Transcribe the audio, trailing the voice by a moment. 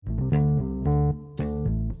Hey,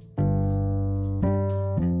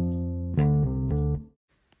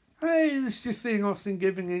 this is just Ian Austin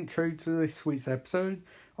giving an intro to this week's episode.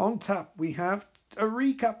 On tap, we have a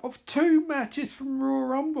recap of two matches from Royal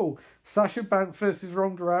Rumble. Sasha Banks versus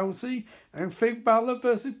Ronda Rousey and Finn Balor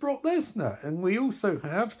versus Brock Lesnar. And we also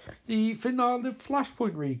have the finale of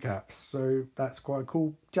Flashpoint recaps. So that's quite a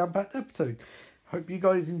cool jam-packed episode. Hope you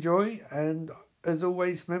guys enjoy. And as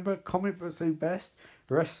always, remember, comic books are the best,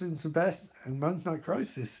 wrestling's the best, and Monday Night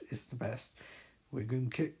Crisis is the best. We're going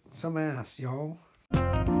to kick some ass, y'all.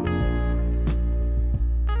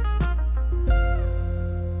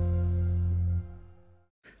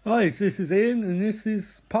 Hi, this is Ian, and this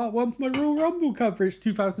is part one of my Royal Rumble coverage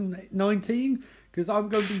 2019, because I'm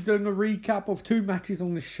going to be doing a recap of two matches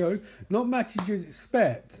on this show. Not matches you'd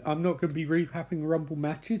expect. I'm not going to be recapping Rumble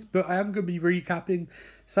matches, but I am going to be recapping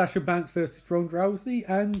Sasha Banks versus Ronda Rousey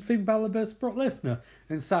and Finn Balor versus Brock Lesnar.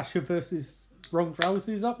 And Sasha versus Ronda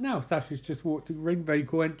Rousey is up now. Sasha's just walked to the ring, very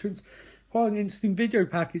cool entrance. Quite an interesting video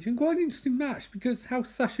package and quite an interesting match, because how's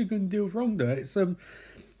Sasha going to deal with Ronda? It's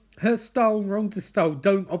her style and Ronda's style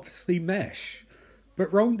don't obviously mesh.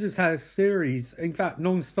 But Ronda's had a series, in fact,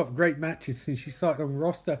 non-stop great matches since she started on the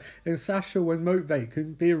roster. And Sasha, when motivated,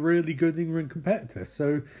 can be a really good in-ring competitor.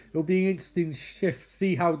 So it'll be an interesting shift to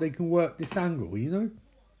see how they can work this angle, you know?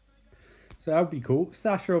 So that'll be cool.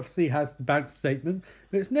 Sasha obviously has the bounce statement,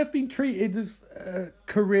 but it's never been treated as a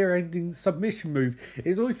career-ending submission move.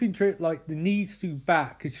 It's always been treated like the knees to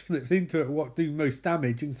back, because she flips into it what do most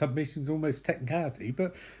damage, and submission's almost technicality,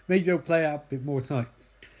 but maybe they'll play out a bit more tonight.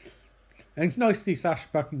 And it's nice to see Sasha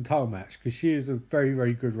back in the title match, because she is a very,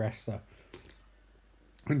 very good wrestler,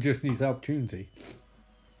 and just needs the opportunity.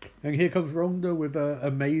 And here comes Ronda with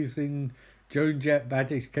amazing Joan Jett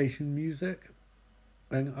Bad Education music.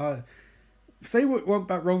 And say what you want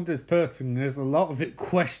about Ronda as a person, there's a lot of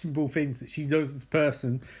questionable things that she does as a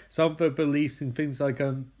person. Some of her beliefs in things like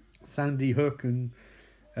Sandy Hook and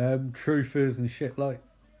truthers and shit like,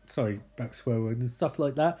 sorry, back swear word and stuff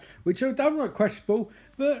like that, which are downright questionable.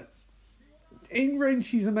 But in ring,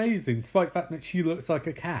 she's amazing, despite the fact that she looks like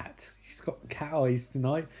a cat. She's got cat eyes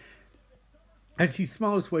tonight, and she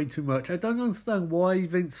smiles way too much. I don't understand why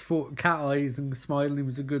Vince thought cat eyes and smiling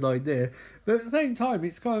was a good idea, but at the same time,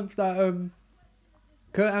 it's kind of that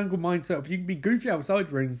Kurt Angle mindset. You can be goofy outside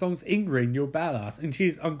the ring, as long as in ring you're badass, and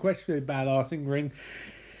she's unquestionably badass in ring,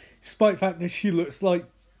 despite the fact that she looks like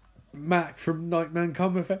Mac from Nightman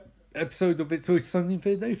Come episode of It's Always Sunny in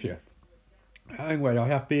Philadelphia. Anyway, I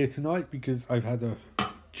have beer tonight because I've had a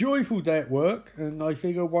joyful day at work, and I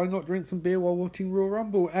figure why not drink some beer while watching Royal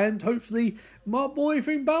Rumble, and hopefully my boy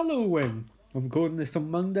Finn Balor will win. I'm recording this on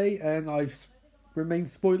Monday, and I've remained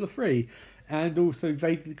spoiler free, and also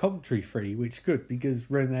vaguely commentary free, which is good because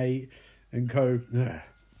Renee and co.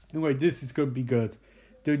 Anyway, this is going to be good.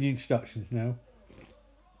 Doing the introductions now.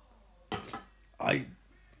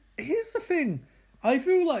 Here's the thing. I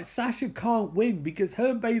feel like Sasha can't win because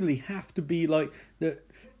her and Bayley have to be like they're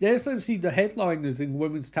essentially the headliners in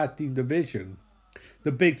women's tag team division,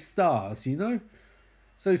 the big stars, you know.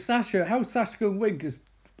 So how's Sasha going to win? Because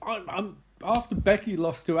I'm after Becky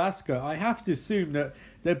lost to Asuka, I have to assume that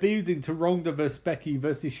they're building to Ronda versus Becky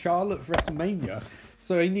versus Charlotte for WrestleMania,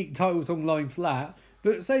 so they need titles on line flat.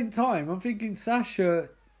 But at the same time, I'm thinking Sasha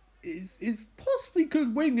is possibly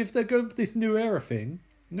could win if they're going for this new era thing.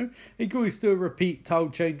 You know, he could always do a repeat title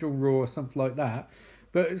change on Raw or something like that.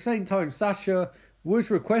 But at the same time, Sasha was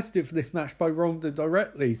requested for this match by Ronda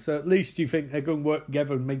directly, so at least you think they're going to work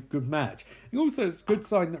together and make a good match. And also, it's a good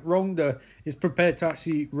sign that Ronda is prepared to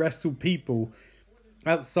actually wrestle people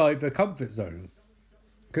outside their comfort zone.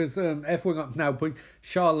 Because everyone up now point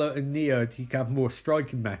Charlotte and Nia you can have more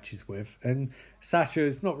striking matches with, and Sasha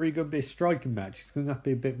is not really going to be a striking match. It's going to have to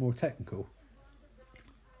be a bit more technical.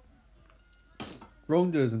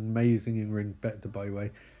 Ronda is an amazing in-ring better, by the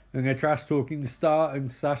way. And they're trash-talking the start,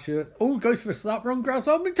 and Sasha goes for a slap. Ron grabs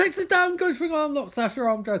arm and takes it down, goes for an arm lock. Sasha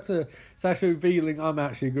arm drag to Sasha revealing, I'm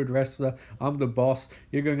actually a good wrestler. I'm the boss.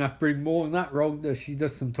 You're going to have to bring more than that, Ronda. She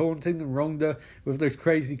does some taunting, and Ronda, with those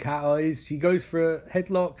crazy cat eyes, she goes for a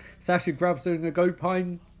headlock. Sasha grabs her in a go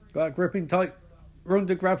pine, gripping tight.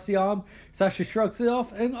 Ronda grabs the arm, Sasha shrugs it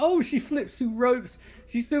off, and she flips through ropes.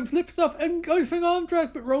 She still flips off and goes for an arm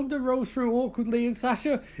drag, but Ronda rolls through awkwardly, and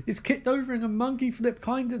Sasha is kicked over in a monkey flip,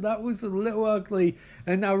 kinda. That was a little ugly,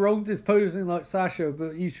 and now Ronda's posing like Sasha,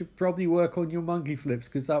 but you should probably work on your monkey flips,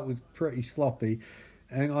 because that was pretty sloppy,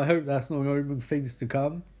 and I hope that's not omen things to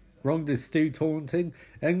come. Ronda's still taunting,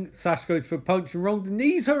 and Sasha goes for a punch, and Ronda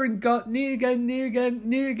knees her in gut, knee again.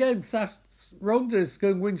 Ronda's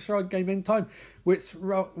going to win stride game in time, which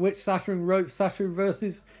Sasha and ropes. Sasha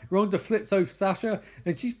reverses, Ronda flips over Sasha,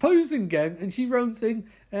 and she's posing again, and she runs in,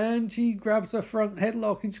 and she grabs her front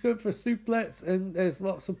headlock, and she's going for a suplex, and there's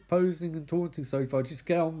lots of posing and taunting so far. Just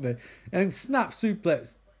get on there, and snap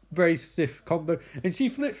suplex. Very stiff combo, and she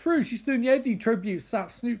flips through. She's doing the Eddie tribute snap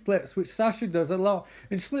suplex, which Sasha does a lot,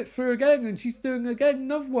 and she flips through again, and she's doing again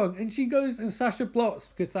another one, and she goes, and Sasha blocks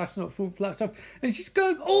because Sasha's not full flat up, and she's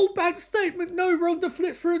going, bad statement, no, Ronda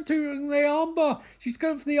flips through into the armbar. She's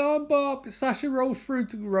going for the armbar, but Sasha rolls through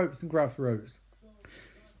to the ropes and grabs the ropes.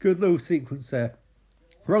 Good little sequence there.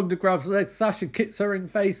 Ronda grabs the leg, Sasha kicks her in the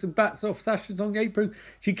face and bats off. Sasha's on the apron.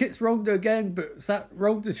 She kicks Ronda again, but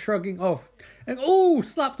Ronda's shrugging off. And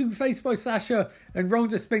slapped in the face by Sasha. And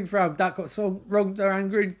Ronda spins round. That got Ronda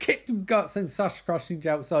angry and kicked in the guts, and Sasha crushing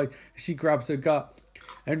the outside. She grabs her gut.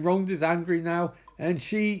 And Ronda's angry now, and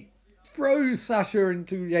she throws Sasha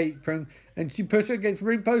into the apron, and she puts her against the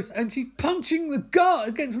ring post, and she's punching the gut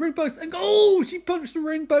against the ring post. And she punched the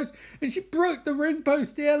ring post, and she broke the ring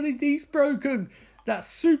post. The LED's broken. That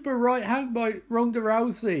super right hand by Ronda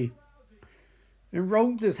Rousey. And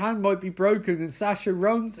Ronda's hand might be broken, and Sasha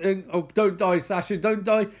runs and, don't die, Sasha, don't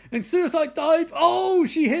die. And suicide dive.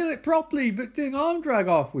 She hit it properly, but doing arm drag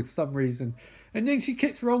off with some reason. And then she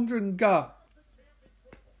kicks Ronda in the gut.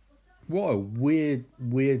 What a weird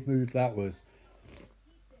move that was.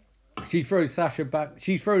 She throws Sasha back.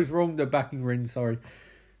 She throws Ronda back in ring, sorry.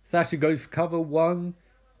 Sasha goes for cover, one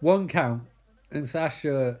count. And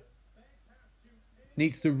Sasha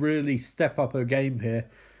needs to really step up her game here.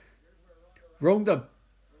 Ronda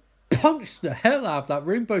punched the hell out of that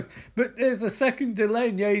ring post, but there's a second delay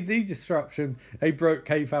in the AD disruption. They broke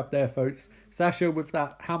kayfabe there, folks. Sasha with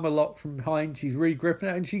that hammerlock from behind, she's re-gripping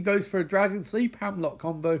it, and she goes for a dragon sleep hammerlock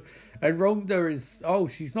combo. And Ronda is,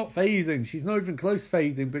 she's not fading. She's not even close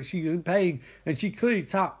fading, but she's in pain, and she clearly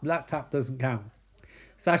tapped. That tap doesn't count.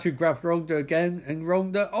 Sasha grabs Ronda again, and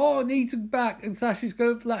Ronda, knee to back, and Sasha's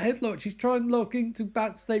going for that headlock. She's trying to lock into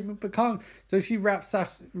bad statement, but can't. So she wraps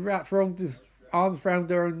Ronda's arms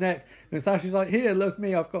around her own neck, and Sasha's like, here, look at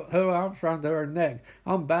me, I've got her arms around her own neck.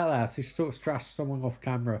 I'm badass. She sort of trashed someone off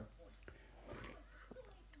camera.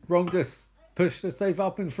 Ronda pushed herself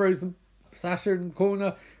up and throws Sasha in the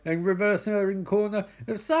corner and reversing her in the corner.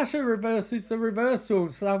 If Sasha reverses the reversal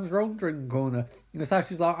and slams Ronda in the corner, and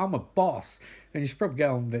Sasha's like, I'm a boss, and you should probably get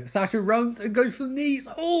on with it. Sasha runs and goes for the knees,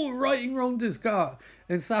 right in Ronda's gut.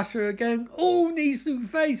 And Sasha again, knees to the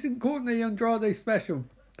face in corner, the Andrade special.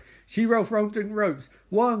 She rolls Ronda in the ropes.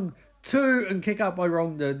 1, 2, and kick out by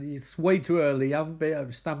Ronda. It's way too early. You haven't been able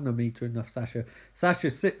to stamina meter enough, Sasha. Sasha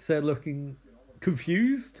sits there looking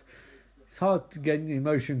confused. It's hard to get any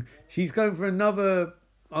emotion. She's going for another,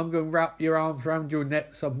 I'm going to wrap your arms around your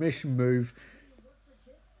neck submission move.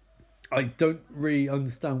 I don't really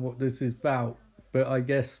understand what this is about, but I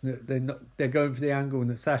guess they're going for the angle, and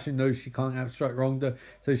that Sasha knows she can't outstrike Ronda,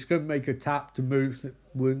 so she's going to make a tap to moves that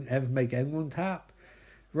wouldn't ever make anyone tap.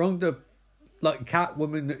 Ronda, like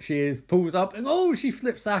Catwoman that she is, pulls up and she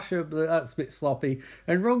flips Sasha, but that's a bit sloppy.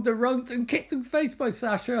 And Ronda runs and kicked in the face by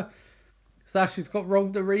Sasha. Sasha's got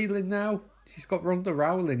Ronda reeling now. She's got Ronda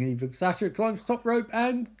rowling even. Sasha climbs top rope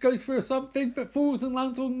and goes for something, but falls and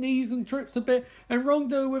lands on knees and trips a bit. And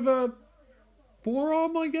Ronda with a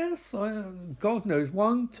forearm, I guess? God knows.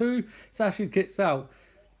 1, 2, Sasha kicks out.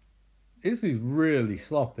 This is really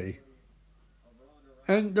sloppy.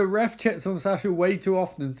 And the ref checks on Sasha way too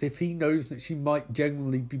often as if he knows that she might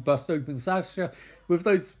genuinely be bust open. Sasha with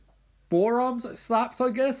those forearms, slaps, I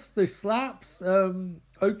guess. Those slaps,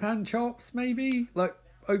 Opan chops maybe, like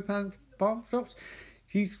Opan palm chops.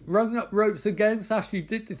 She's running up ropes again. Sasha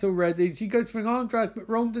did this already. She goes for an arm drag, but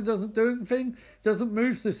Ronda doesn't do anything, doesn't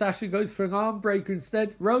move, so Sasha goes for an arm breaker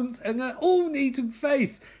instead, runs, and then knee to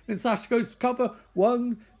face. And Sasha goes to cover.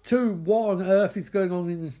 1, 2, what on earth is going on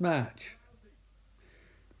in this match?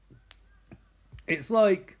 It's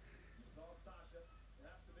like,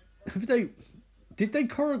 did they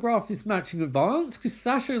choreograph this match in advance? Because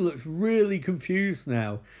Sasha looks really confused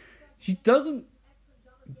now. She doesn't...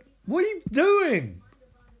 What are you doing?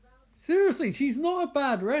 Seriously, she's not a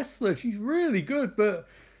bad wrestler. She's really good, but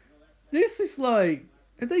this is like...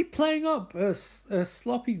 Are they playing up her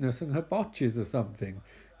sloppiness and her botches or something?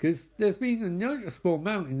 Because there's been a noticeable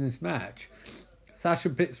amount in this match. Sasha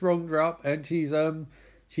picks Ronda up, and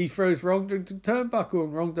she throws Ronda into the turnbuckle,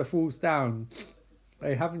 and Ronda falls down.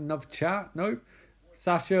 They have enough chat? Nope.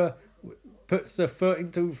 Sasha puts the foot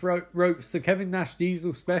into ropes to Kevin Nash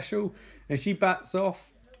Diesel special, and she bats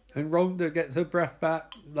off. And Ronda gets her breath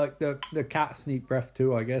back, like the cat sneak breath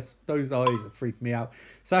too, I guess. Those eyes are freaking me out.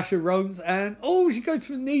 Sasha runs and, she goes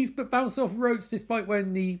for the knees but bounces off ropes despite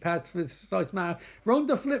wearing knee pads for this size matter.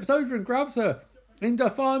 Ronda flips over and grabs her. In the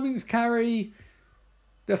fireman's carry,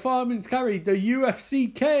 the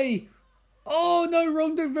UFCK. Oh no,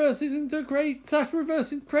 Ronda reverses into Sasha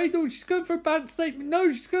reversing cradle. She's going for a bad statement.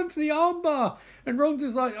 No, she's going for the armbar. And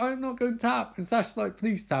Ronda's like, I'm not going to tap. And Sasha's like,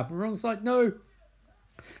 please tap. And Ronda's like, no.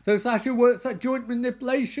 So Sasha works that joint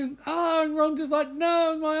manipulation. And Ronda's like,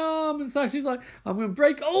 no, my arm. And Sasha's like, I'm going to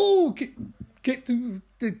break. Kick to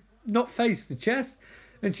the, not face, the chest.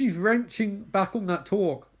 And she's wrenching back on that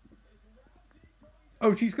torque.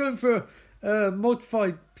 She's going for a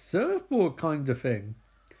modified surfboard kind of thing.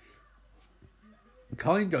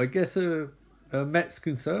 I guess a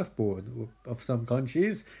Mexican surfboard of some kind. She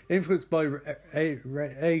is influenced by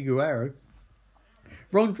Guerrero.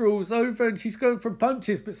 Ronda rolls over and she's going for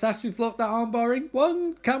punches, but Sasha's locked that armbar in.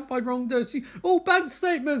 One count by Ronda. Bad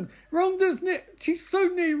statement. She's so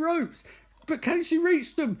near ropes. But can she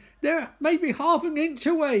reach them? They're maybe half an inch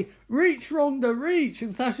away. Reach, Ronda, reach.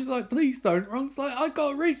 And Sasha's like, please don't. Ronda's like, I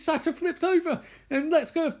gotta reach. Sasha flips over. And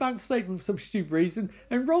let's go with bad statement for some stupid reason.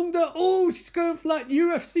 And Ronda, she's going for that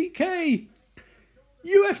UFCK.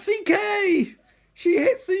 UFCK! She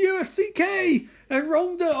hits the UFCK. And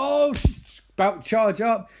Ronda, she's about to charge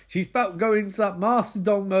up. She's about to go into that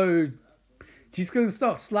Mastodon mode. She's going to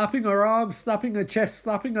start slapping her arms, slapping her chest,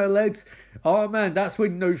 slapping her legs. Oh, man, that's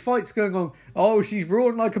when no fight's going on. She's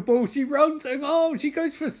roaring like a bull. She runs and, she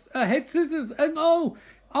goes for a head scissors. And,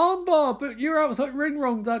 armbar, but you're outside ring,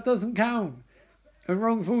 Ronda. That doesn't count. And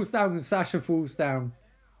Ronda falls down and Sasha falls down.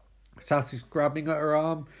 Sasha's grabbing at her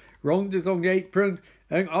arm. Ronda's on the apron.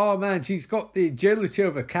 And, she's got the agility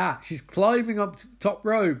of a cat. She's climbing up to top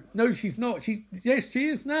rope. No, she's not. Yes, she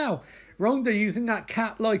is now. Ronda using that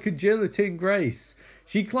cat-like agility and grace.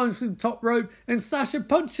 She climbs to the top rope and Sasha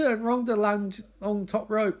punches her and Ronda lands on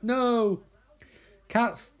top rope. No.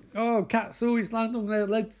 Cats always land on their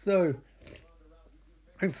legs though.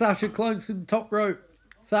 And Sasha climbs to the top rope.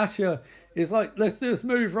 Sasha is like, let's do this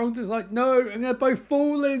move. Ronda's like, no. And they're both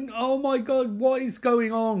falling. Oh my God, what is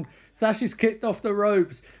going on? Sasha's kicked off the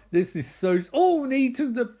ropes. This is so... knee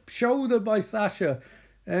to the shoulder by Sasha.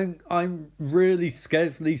 And I'm really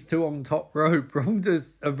scared for these two on top rope.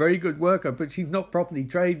 Ronda's a very good worker, but she's not properly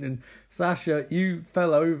trained. And Sasha, you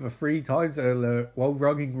fell over 3 times earlier while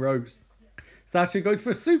running ropes. Sasha goes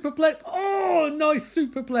for a superplex. Nice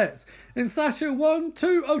superplex. And Sasha, 1,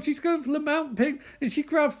 2. She's going for the mountain pin. And she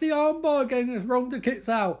grabs the armbar again as Ronda kicks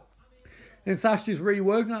out. And Sasha's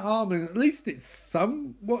reworking that arm. And at least it's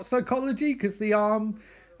somewhat psychology, because the arm...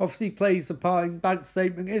 obviously plays the part in bad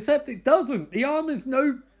statement, except it doesn't. The arm is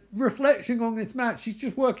no reflection on this match. She's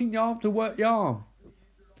just working the arm to work the arm.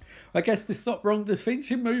 I guess to stop Ronda's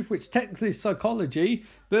finishing move, which technically is psychology,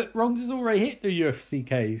 but Ronda's already hit the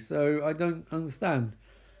UFCK, so I don't understand.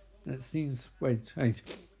 That seems very strange.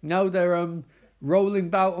 Now they're rolling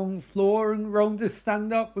about on the floor and Ronda's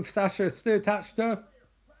stand up with Sasha still attached to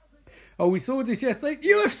her. We saw this yesterday.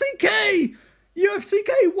 UFCK!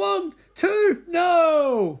 UFCK 1, 2,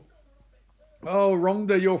 no!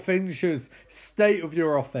 Ronda, your finishers, state of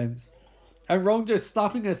your offense. And Ronda's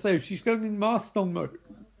slapping herself. She's going in Mastodon mode.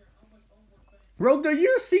 Ronda,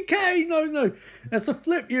 UFCK! No. That's a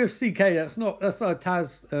flip UFCK. That's not a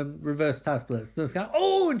Taz, reverse Taz blitz.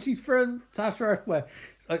 And she's throwing Sasha everywhere.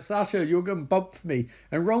 It's like, Sasha, you're going to bump me.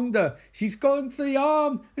 And Ronda, she's going for the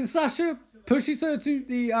arm. And Sasha pushes her to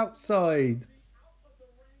the outside.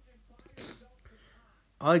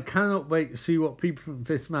 I cannot wait to see what people think of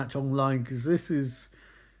this match online, because it's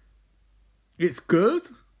good,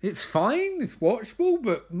 it's fine, it's watchable,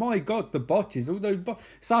 but my God, the botches,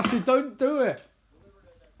 Sasha, don't do it.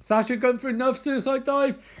 Sasha going for another suicide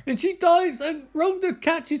dive, and she dives, and Ronda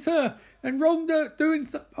catches her, and Ronda doing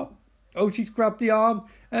she's grabbed the arm,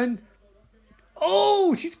 and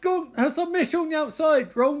she's gone, her submission on the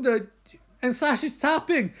outside, Ronda... and Sasha's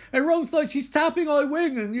tapping. And Ronda's like, she's tapping, I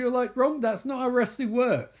win. And you're like, Ronda, that's not how wrestling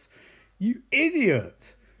works. You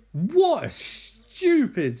idiot. What a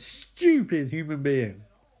stupid human being.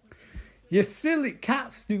 You silly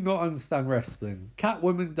cats do not understand wrestling. Cat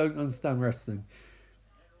women don't understand wrestling.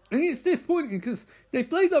 And it's disappointing because they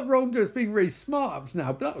played that Ronda as being really smart up to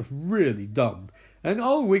now, but that was really dumb. And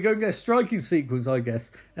we're going to get a striking sequence, I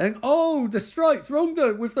guess. And the strikes,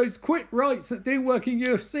 Ronda with those quick rights that didn't work in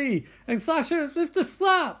UFC. And Sasha with the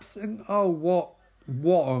slaps. And what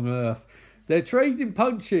on earth? They're trading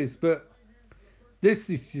punches, but this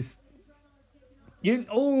is just...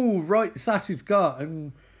 right, Sasha's gut.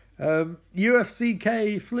 And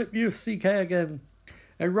UFCK, flip UFCK again.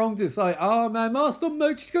 And Ronda's like, oh man, master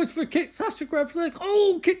mode. She goes for a kick. Sasha grabs legs.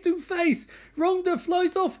 Oh, kick to face. Ronda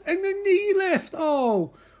flies off and the knee left.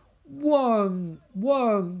 Oh, 1,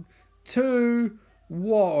 2.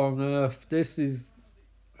 What on earth? This is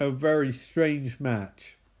a very strange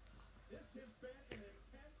match.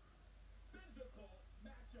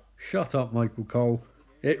 Shut up, Michael Cole.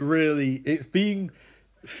 It's being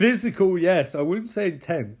physical, yes. I wouldn't say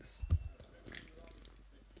intense.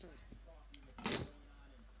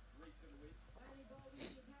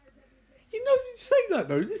 You know, you say that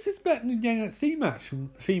though. This is better than the NXT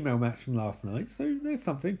female match from last night. So there's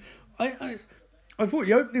something. I thought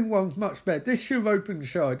the opening one was much better. This should have opened the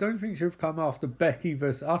show. I don't think it should have come after Becky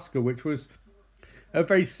vs. Asuka, which was a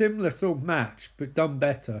very similar sort of match, but done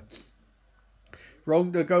better.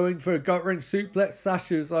 Ronda going for a gut-wrench suplex.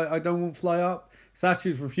 Sasha's like, I don't want to fly up.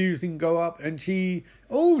 Sasha's refusing to go up. And she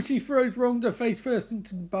throws Ronda face first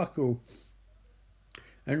into the buckle.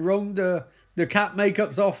 And Ronda, the cat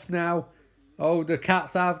makeup's off now. Oh, the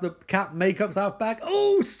cat makeup's out back.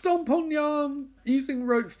 Oh, stomp on the arm using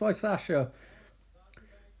ropes by Sasha.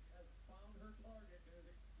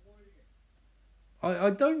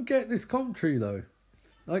 I don't get this commentary though.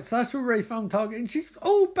 Like, Sasha already found target and she's,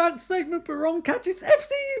 bad statement, but wrong catch. It's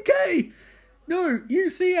FCUK. No,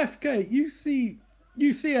 UCFK.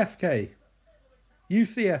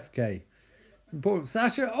 UCFK. Important.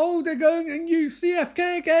 Sasha, they're going and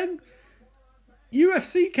UCFK again.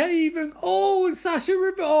 UFCK even. And Sasha,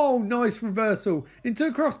 nice reversal. Into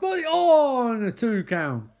a crossbody. And a 2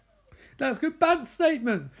 count. That's good. Bad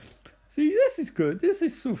statement. See, this is good. This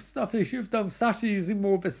is sort of stuff they should have done. Sasha using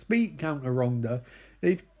more of a speed counter Ronda.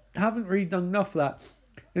 They haven't really done enough of that.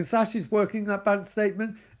 And Sasha's working that bad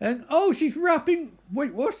statement. And, she's wrapping...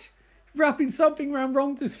 Wait, what? Wrapping something around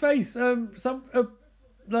Ronda's face. Clothing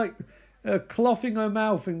her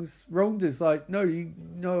mouth. And Ronda's like, I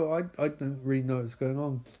don't really know what's going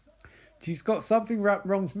on. She's got something wrapped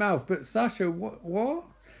Ronda's mouth. But Sasha, what?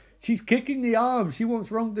 She's kicking the arm. She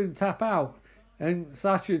wants Ronda to tap out. And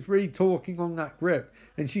Sasha's really talking on that grip.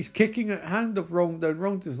 And she's kicking at hand of Ronda. And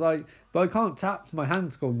Ronda's like, but I can't tap. My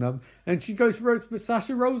hand's gone numb. And she goes for ropes, but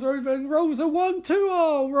Sasha rolls over and rolls a 1,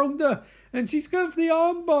 2. Ronda. And she's going for the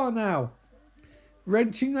armbar now.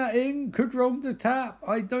 Wrenching that in. Could Ronda tap?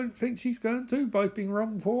 I don't think she's going to. Both being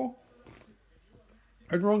wrong for.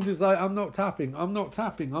 And Ronda's like, I'm not tapping.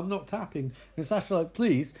 And Sasha like,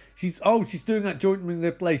 please. She's doing that joint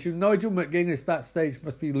manipulation. Nigel McGuinness backstage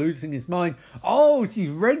must be losing his mind. She's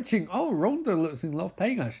wrenching. Ronda looks in a lot of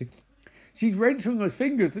pain, actually. She's wrenching those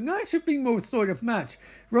fingers. And that should be more story of match.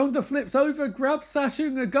 Ronda flips over, grabs Sasha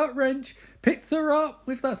in a gut wrench, picks her up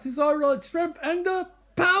with that Cesaro-like strength, and a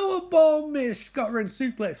powerbomb-ish gut wrench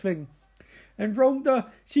suplex thing. And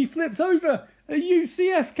Ronda, she flips over. A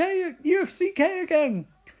UFCK again.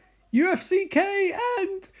 UFCK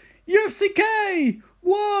and UFCK.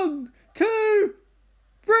 1, 2,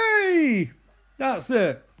 3. That's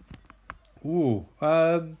it.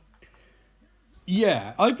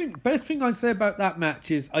 Yeah, I think best thing I'd say about that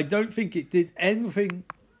match is I don't think it did anything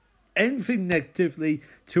negatively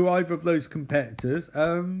to either of those competitors.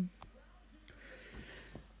 I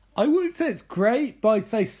wouldn't say it's great, but I'd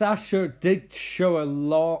say Sasha did show a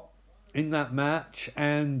lot in that match,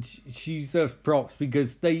 and she deserves props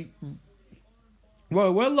because a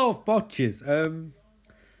lot of botches.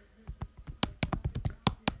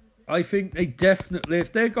 I think they definitely,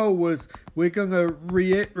 if their goal was, we're going to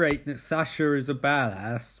reiterate that Sasha is a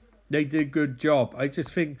badass, they did a good job. I just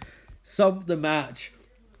think some of the match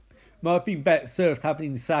might have been better served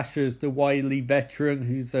having Sasha as the wily veteran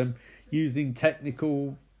who's using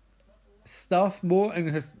technical stuff more and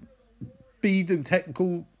has speed and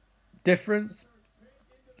technical difference.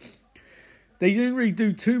 They didn't really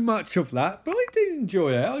do too much of that, but I did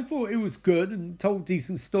enjoy it. I thought it was good and told a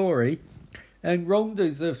decent story. And Ronda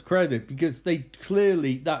deserves credit because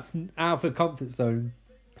that's out of her comfort zone.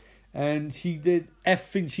 And she did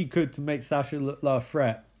everything she could to make Sasha look like a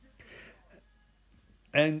threat.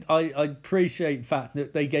 And I appreciate the fact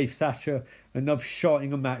that they gave Sasha another shot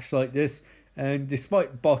in a match like this. And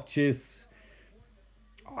despite botches,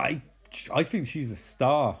 I think she's a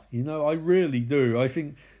star. I really do. I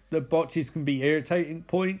think the botches can be irritating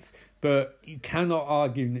points, but you cannot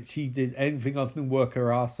argue that she did anything other than work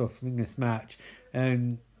her ass off in this match.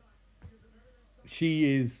 And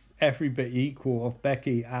she is every bit equal of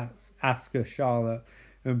Becky, Asuka, Charlotte,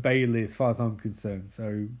 and Bayley as far as I'm concerned.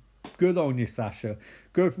 So good on you, Sasha.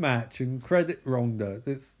 Good match, and credit Ronda.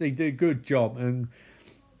 They did a good job, and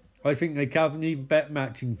I think they can have an even better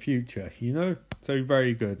match in future, So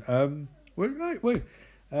very good.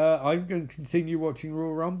 I'm going to continue watching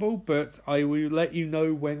Royal Rumble, but I will let you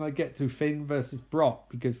know when I get to Finn versus Brock,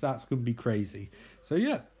 because that's going to be crazy. So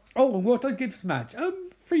yeah. Oh, and what I'd give this match?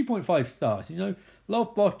 3.5 stars. You know, a lot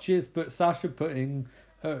of botches, but Sasha put in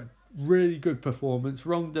a really good performance.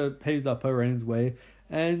 Ronda held up her own way,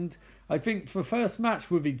 and I think for first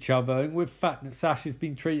match with each other, and with the fact that Sasha's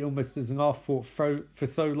been treated almost as an afterthought for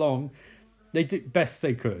so long, they did best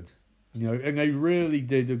they could. You know, and they really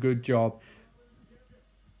did a good job.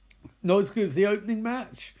 Not as good as the opening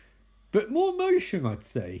match, but more emotion, I'd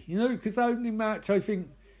say. You know, because the opening match, I think,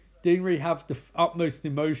 didn't really have the utmost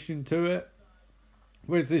emotion to it.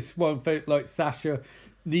 Whereas this one felt like Sasha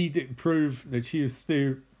needed to prove that she was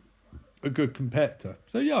still a good competitor.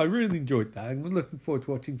 So yeah, I really enjoyed that. And I'm looking forward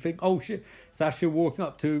to watching Finn. Oh shit, Sasha walking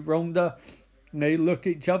up to Ronda, and they look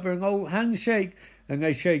at each other and handshake, and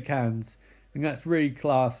they shake hands. And that's really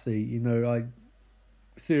classy. You know,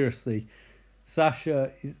 seriously.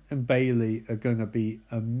 Sasha and Bayley are going to be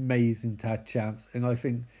amazing tag champs. And I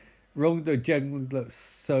think Ronda generally looks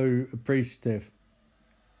so appreciative.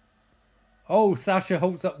 Oh, Sasha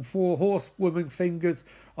holds up the 4 horsewoman fingers.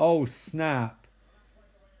 Oh, snap.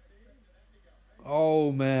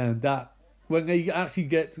 Oh, man. That when they actually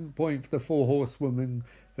get to the point for the 4 horsewomen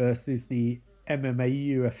versus the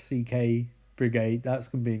MMA UFCK brigade, that's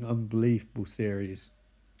going to be an unbelievable series.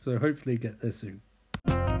 So hopefully get there soon.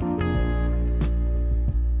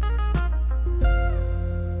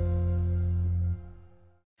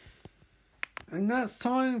 And that's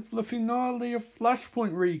time for the finale of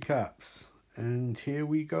Flashpoint recaps. And here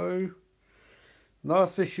we go.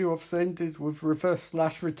 Last issue I've ended with Reverse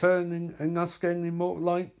Slash returning and us getting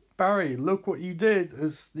immortalized. Barry, look what you did,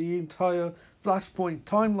 as the entire Flashpoint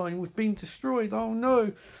timeline was being destroyed. Oh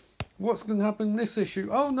no, what's going to happen in this issue?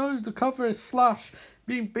 Oh no, the cover is Flash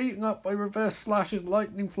being beaten up by Reverse Flash as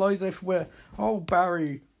lightning flies everywhere. Oh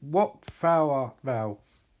Barry, what foul art thou?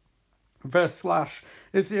 Reverse Flash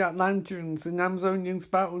is the Atlanteans and Amazonians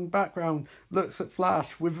battle in background, looks at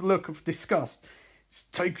Flash with a look of disgust. It's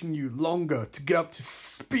taken you longer to get up to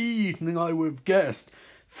speed than I would have guessed,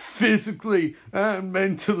 physically and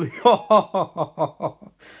mentally.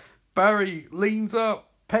 Barry leans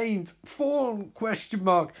up, pains, form, ?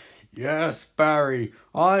 Yes, Barry,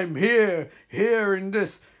 I'm here in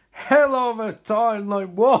this hell of a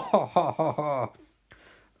timeline.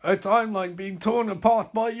 A timeline being torn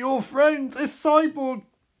apart by your friends. A cyborg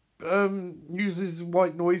uses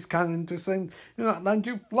white noise cannon to send an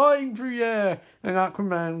Atlantean flying through the air, and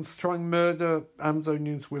Aquaman's trying to murder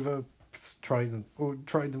Amazonians with a trident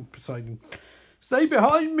Poseidon. Stay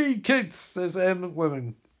behind me, kids, says Element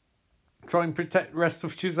Woman. Try and protect the rest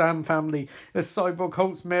of Shazam family as Cyborg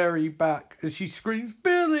holds Mary back as she screams,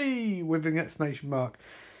 Billy! With an exclamation mark.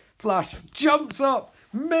 Flash jumps up,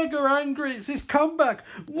 mega angry. It's his comeback.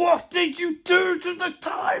 What did you do to the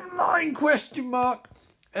timeline? ?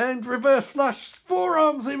 And Reverse Flash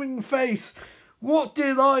forearms him in the face. What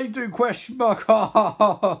did I do? ?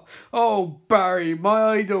 Oh, Barry, my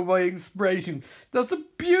idol, my inspiration. Does the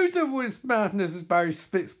beautiful madness as Barry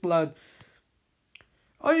spits blood.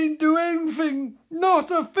 I didn't do anything,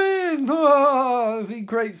 not a thing, as he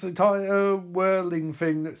creates a whirling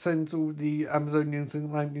thing that sends all the Amazonians and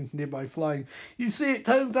Atlanteans nearby flying. You see, it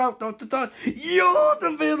turns out, Dr. Todd, you're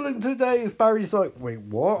the villain today, as Barry's like, wait,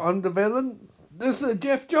 what, I'm the villain? This is a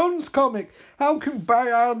Jeff Johns comic, how can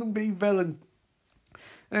Barry Allen be villain?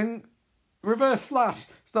 And Reverse Flash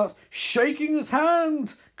starts shaking his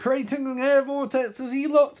hand, creating an air vortex as he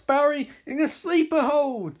locks Barry in a sleeper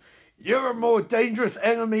hold. You're a more dangerous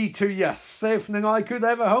enemy to yourself than I could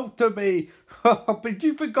ever hope to be. But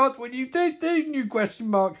you forgot what you did, didn't you? ?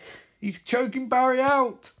 He's choking Barry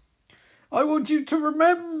out. I want you to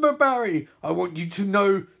remember, Barry. I want you to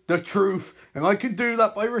know the truth. And I can do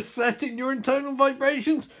that by resetting your internal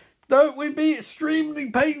vibrations. That would be extremely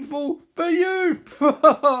painful for you.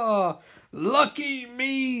 Lucky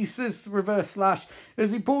me, says Reverse Flash,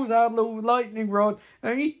 as he pulls out a little lightning rod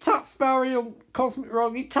and he taps Barry on Cosmic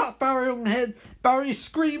Rod. He taps Barry on the head. Barry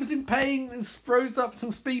screams in pain and throws up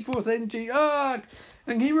some Speed Force energy.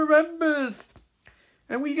 And he remembers.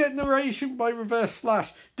 And we get narration by Reverse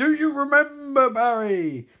Flash. Do you remember,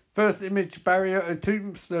 Barry? First image, Barry at a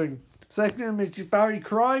tombstone. Second image is Barry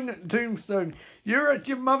crying at the tombstone. You're at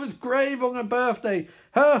your mother's grave on her birthday.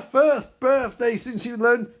 Her first birthday since you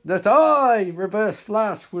learned that I, Reverse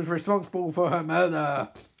Flash, was responsible for her murder.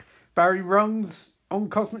 Barry runs on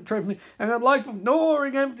Cosmic Treadmill, and a life of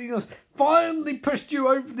gnawing emptiness finally pushed you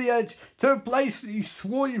over the edge to a place that you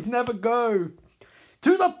swore you'd never go.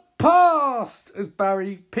 To the past as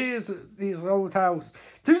Barry peers at his old house.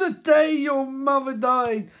 To the day your mother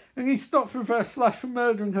died, and he stops Reverse Flash from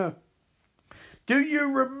murdering her. Do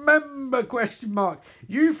you remember, ?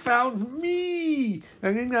 You found me,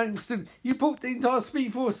 and in that instant, you put the entire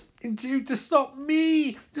Speed Force into you to stop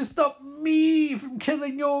me from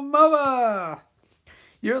killing your mother.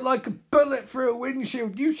 You're like a bullet through a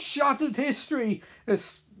windshield. You shattered history,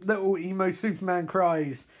 as little emo Superman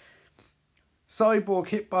cries. Cyborg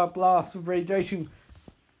hit by a blast of radiation.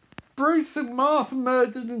 Bruce and Martha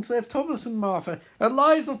murdered and left Thomas and Martha. The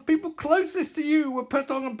lives of people closest to you were put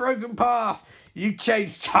on a broken path. You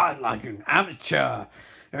changed child like an amateur.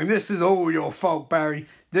 And this is all your fault, Barry.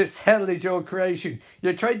 This hell is your creation.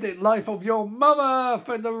 You traded the life of your mother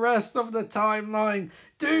for the rest of the timeline.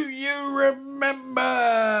 Do you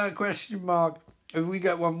remember? ? If we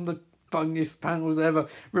get one of the funniest panels ever.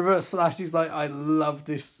 Reverse Flash is like, I love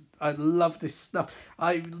this stuff.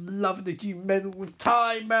 I love that you meddle with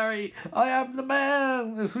time, Barry. I am the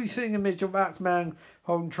man. As we sing a image of Batman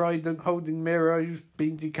holding Trident, holding Mirror, who's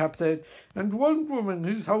been decapitated, and Wonder Woman,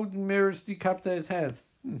 who's holding Mirror's decapitated head.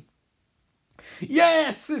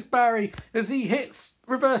 Yes, says Barry, as he hits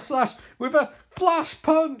Reverse Flash with a flash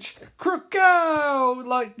punch. Crookow!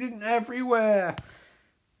 Lightning everywhere.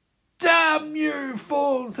 Damn you,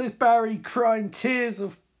 Fawn, says Barry, crying tears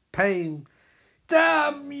of pain.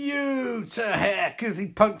 Damn you to heck, as he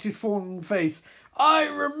punches Fawn in the face. I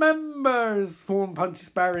remember, as Fawn punches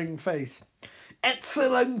Barry in the face.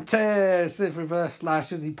 Excellente, says Reverse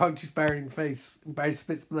Flash as he punches Barry in the face. Barry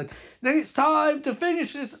spits blood. Then it's time to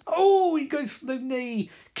finish this. Oh, he goes for the knee,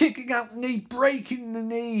 kicking out the knee, breaking the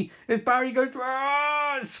knee. As Barry goes,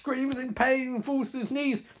 screams in pain and falls to his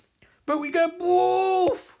knees. But we go,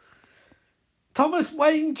 woof! Thomas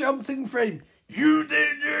Wayne jumps in frame. You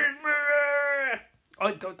did it, Barry!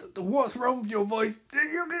 What's wrong with your voice?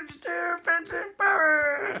 You can still offensive,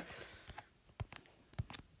 Barry!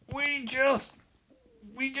 We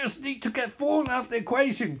just need to get Fawn out of the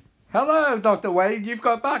equation. Hello, Dr. Wayne. You've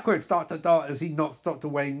got backwards, Dr. Dot, as he knocks Dr.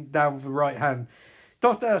 Wayne down with the right hand.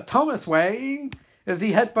 Dr. Thomas Wayne, as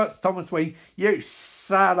he headbutts Thomas Wayne. You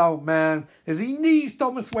sad old man. As he knees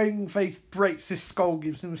Thomas Wayne in the face, breaks his skull,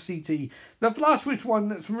 gives him a CT. The Flash was one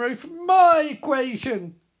that's removed from my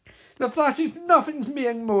equation. The Flash is nothing to me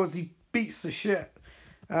anymore as he beats the shit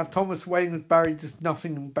out of Thomas Wayne as Barry does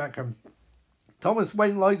nothing in the background. Thomas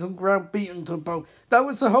Wayne lies on the ground, beaten to a pulp. That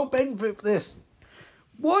was the whole benefit of this.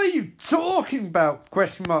 What are you talking about? ?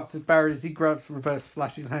 Says Barry as he grabs Reverse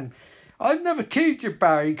Flash's hand. I've never killed you,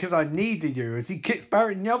 Barry, because I needed you, as he kicks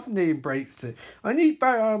Barry in the other knee and breaks it. I need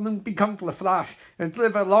Barry Allen to become the Flash and to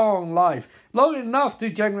live a long life, long enough to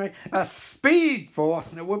generate a Speed Force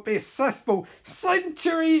that would be accessible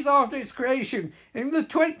centuries after its creation, in the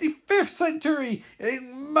 25th century,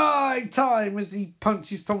 in my time, as he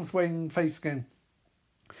punches Thomas Wayne in the face again.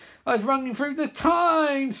 I was running through the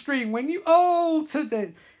time stream when you altered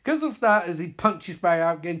it. Because of that, as he punches Barry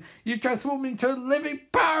out again, you transform into a living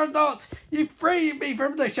paradox. You free me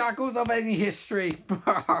from the shackles of any history.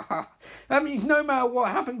 That means no matter what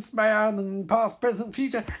happens to Barry in past, present,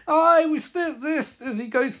 future, I will still exist. As he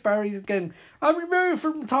goes to Barry again. I'm removed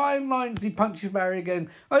from timelines. He punches Barry again.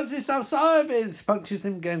 I exist outside of it. Punches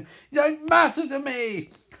him again. You don't matter to me.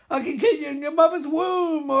 I can kill you in your mother's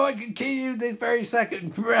womb, or I can kill you this very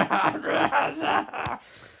second.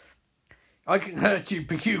 I can hurt you,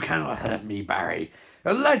 but you cannot hurt me, Barry.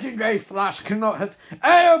 A legendary Flash cannot hurt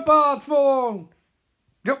Eobard's form.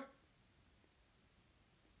 Yep.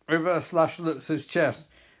 Reverse Flash looks at his chest.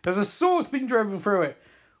 There's a sword's been driven through it.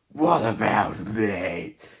 What about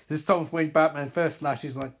me? This Thomas Wayne Batman. First Flash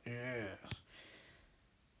is like, yes.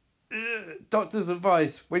 Doctor's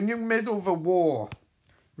advice. When you're in the middle of a war,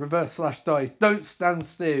 Reverse Flash dies. Don't stand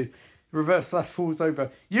still. Reverse Flash falls over.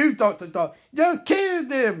 You, Dr. Dot, you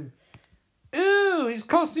killed him. Ooh, his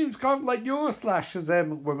costume's kind of like yours, Flash, says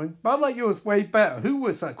Element Woman. But I like yours way better. Who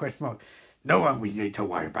was that ? No one we need to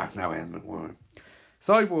worry about now, Element Woman.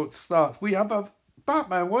 Cyborg starts. We have a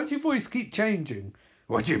Batman. Why does your voice keep changing?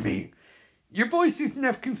 What do you mean? Your voice is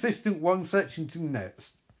never consistent one section to the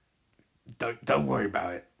next. Don't worry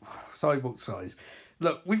about it. Cyborg sighs.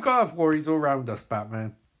 Look, we've got to have worries all around us,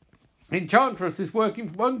 Batman. Enchantress is working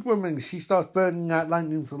for Wonder Woman. She starts burning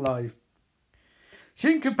Atlanteans alive.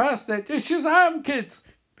 She incapacitated the Shazam kids.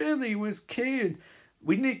 Billy was killed.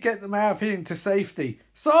 We need to get them out of here into safety.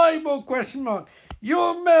 Cyborg ?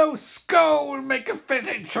 Your metal skull will make a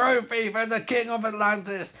fitting trophy for the King of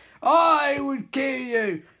Atlantis. I would kill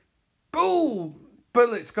you. Boom!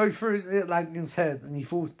 Bullets go through the Atlantean's head and he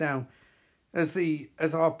falls down. As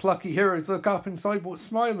our plucky heroes look up and Cyborg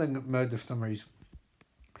smiling at murder for some reason.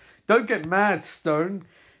 Don't get mad, Stone.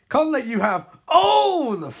 Can't let you have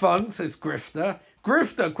all the fun, says Grifter.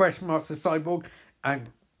 Grifter, question mark, says Cyborg.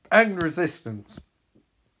 And Resistance.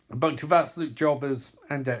 A bunch of absolute jobbers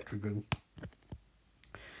and Etrigan.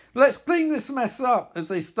 Let's clean this mess up as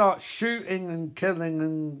they start shooting and killing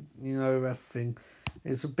and, everything.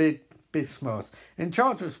 It's a big smarts.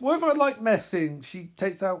 Enchantress, what if I like messing? She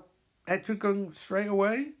takes out Etrigan straight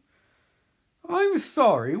away? I'm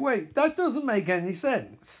sorry, wait, that doesn't make any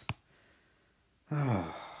sense.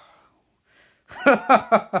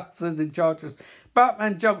 Says Enchantress.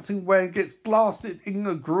 Batman jumps in way and gets blasted in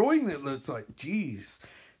the groin, it looks like. Jeez.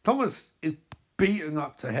 Thomas is beaten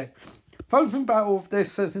up to heck. Phone from battle of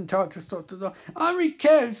this, says Enchantress. I don't really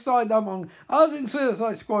care whose side I'm on. I was in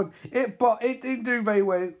Suicide Squad, but it didn't do very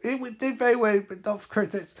well. It did very well, but not for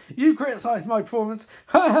critics. You criticised my performance.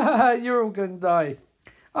 You're all going to die.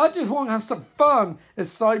 I just want to have some fun as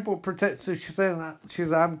Cyborg protects the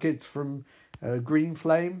Shazam kids from Green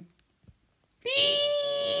Flame.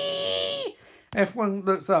 F1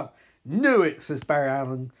 looks up. Knew it, says Barry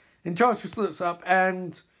Allen. Enchantress looks up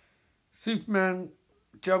and Superman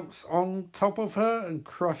jumps on top of her and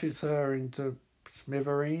crushes her into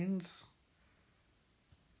smithereens.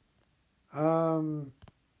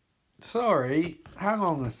 Sorry, hang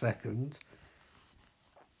on a second.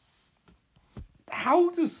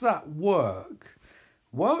 How does that work?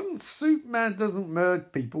 One, Superman doesn't murder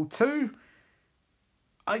people. Two,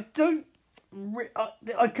 I can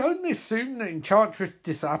only assume that Enchantress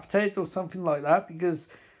disappeared or something like that, because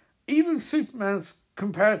even Superman's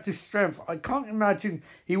comparative strength, I can't imagine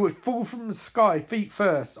he would fall from the sky feet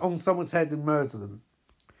first on someone's head and murder them.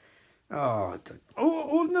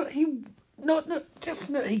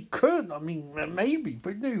 He could. I mean, maybe,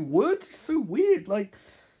 but no, he would. It's so weird. Like,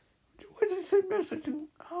 why is Superman such an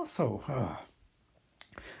arsehole?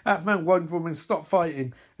 Batman and Wonder Woman stop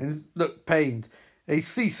fighting and look pained. They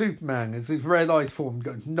see Superman as his red eyes form and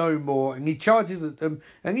goes, no more, and he charges at them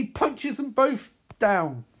and he punches them both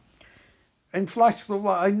down. And Flash sort of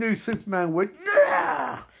like, I knew Superman would.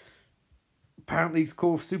 Yeah! Apparently it's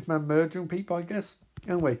called Superman murdering people, I guess.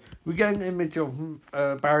 Anyway, we get an image of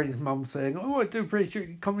Barry's mum saying, I do appreciate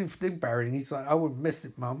you coming for dinner, Barry. And he's like, I wouldn't miss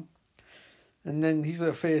it, mum. And then he's at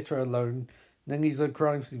a theatre alone. And then he's at a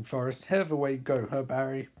crime scene forest. Have away go, her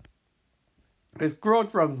Barry. As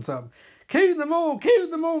Grodd runs up. Kill them all!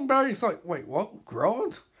 And Barry's like, wait, what?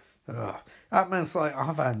 Grodd? Batman's like,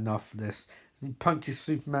 I've had enough of this. He punches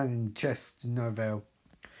Superman in the chest to no avail.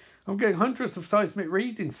 I'm getting hundreds of seismic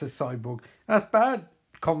readings, says Cyborg. That's bad,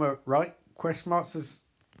 right? Question mark, says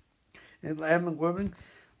Element Woman.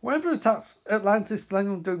 Whatever attacks Atlantis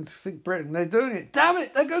planning on doing to sink Britain, they're doing it. Damn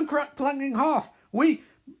it, they're going to crack planet in half. Boom,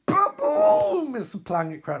 as the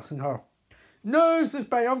planet cracks in half. No, says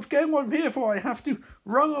Bay, I'm forgetting what I'm here for. I have to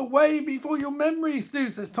run away before your memories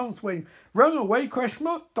do, says Thomas Wayne. Run away, question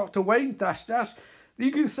mark, Dr. Wayne, dash.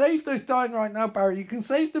 You can save those dying right now, Barry. You can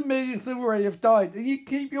save the millions that already have died. And you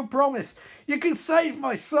keep your promise. You can save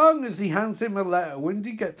my son, as he hands him a letter. When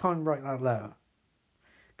did you get time to write that letter?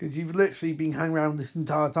 Because you've literally been hanging around this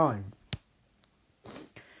entire time.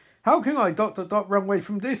 How can I, ... run away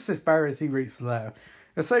from this, says Barry as he reads the letter.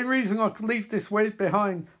 The same reason I could leave this way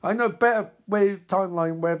behind. I know better way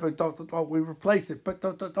timeline whether ... we replace it. But ...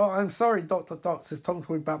 I'm sorry, ... says Thomas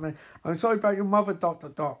Wayne Batman. I'm sorry about your mother ...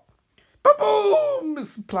 Boom!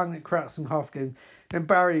 As the planet cracks in half again. And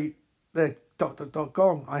Barry, they're ...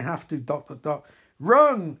 gone. I have to ...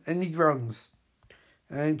 run! And he runs.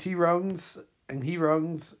 And he runs, and he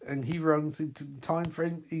runs, and he runs into the time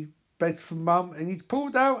frame. He begs for mum, and he's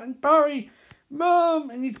pulled out, and Barry, mum,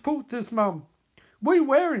 and he's pulled to his mum. What are you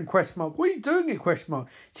wearing, question mark? What are you doing here, question mark?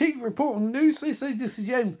 Take the report on the news, they say this is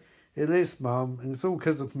the end. It is, mum, and it's all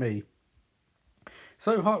because of me.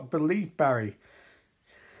 So hard to believe Barry.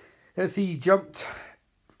 As he jumped,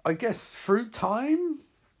 I guess, through time?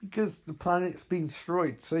 Because the planet's been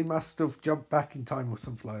destroyed, so he must have jumped back in time or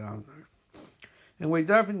something like that, I don't know. Anyway,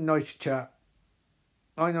 they're having a nice chat.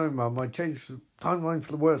 I know, mum, I changed the timeline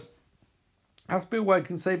for the worst. Has to be a way I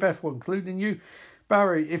can save everyone, including you.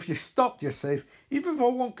 Barry, if you stopped your save, even if I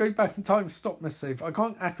won't go back in time to stop my save, I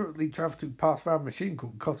can't accurately travel to pass around a machine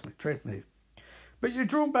called Cosmic Treadmill. But you're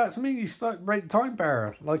drawn back to me, you start to break time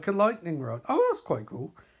barrier, like a lightning rod. Oh, that's quite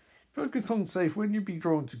cool. Focus on save when you be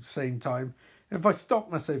drawn to the same time. And if I stop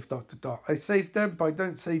my save, ... I save them, but I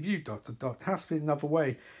don't save you, ... Has to be another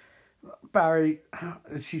way. Barry,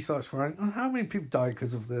 as she starts crying, how many people die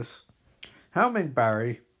because of this? How many,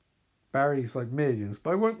 Barry? Barry's like, millions,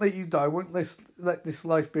 but I won't let you die. I won't let this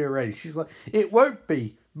life be erased. She's like, it won't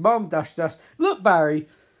be. Mum, ... Look, Barry,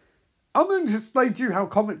 I'm going to explain to you how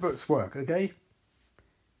comic books work, okay?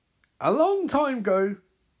 a long time ago,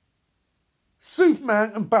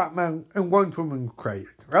 Superman and Batman and Wonder Woman were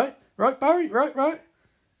created, right? Right, Barry? Right?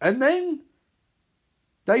 And then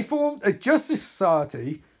they formed a Justice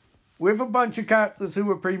Society with a bunch of characters who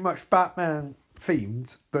were pretty much Batman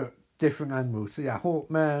themed, but different animals. So you had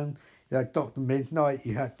Hawkman, you had Dr. Midnight,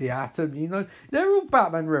 you had the Atom, you know. They're all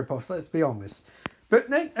Batman rip-offs, let's be honest. But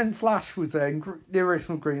then, and Flash was there, and the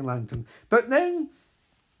original Green Lantern. But then,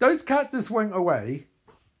 those characters went away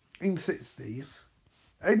in the 60s.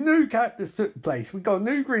 And new characters took place. We got a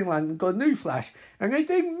new Green Lantern, got a new Flash, and they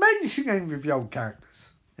didn't mention any of the old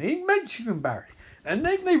characters. They didn't mention them, Barry. And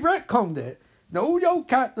then they retconned it. Now all the old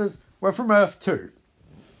characters were from Earth 2.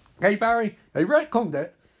 Okay, Barry? They retconned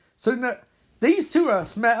it so that these two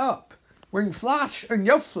Earths met up when Flash and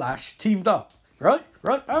Young Flash teamed up. Right,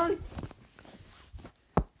 Barry?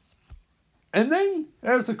 And then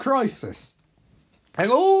there was a crisis.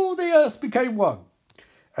 And all the Earths became one.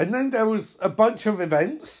 And then there was a bunch of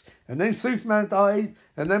events, and then Superman died,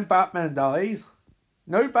 and then Batman dies.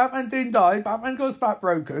 No, Batman didn't die. Batman goes back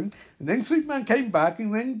broken, and then Superman came back,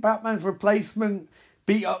 and then Batman's replacement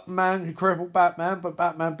beat up the man who crippled Batman, but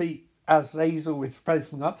Batman beat Azazel with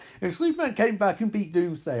replacement up, and Superman came back and beat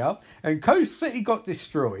Doomsday up, and Coast City got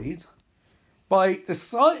destroyed by a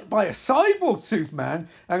cyborg Superman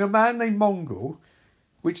and a man named Mongol,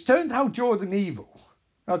 which turned Hal Jordan evil.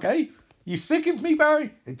 Okay? You sickened me,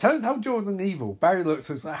 Barry? It turned Hal Jordan evil. Barry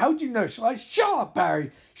looks at us like, how do you know? She's like, shut up,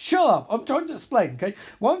 Barry. Shut up. I'm trying to explain, okay?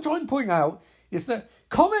 What I'm trying to point out is that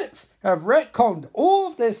comics have retconned all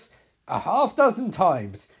of this a half dozen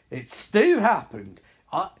times. It's still happened.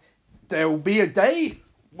 There will be a day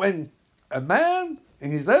when a man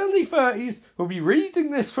in his early 30s will be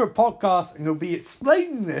reading this for a podcast and he'll be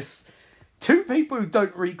explaining this to people who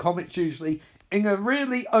don't read comics usually in a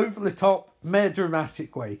really over-the-top,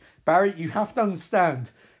 melodramatic way. Barry, you have to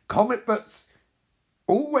understand, comic books,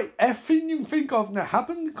 always, everything you think of that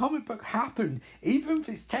happened in the comic book happened, even if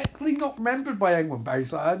it's technically not remembered by anyone, Barry.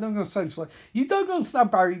 It's like, I don't understand. It's like, you don't understand,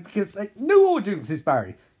 Barry, because new audiences,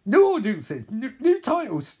 Barry. New audiences, new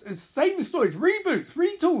titles, same stories, reboots,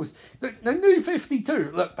 retools, the new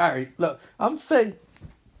 52. Look, Barry, look, I'm saying,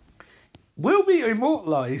 we'll be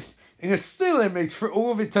immortalised in a still image for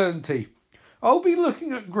all of eternity. I'll be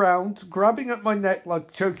looking at ground, grabbing at my neck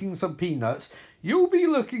like choking some peanuts. You'll be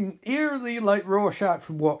looking eerily like Rorschach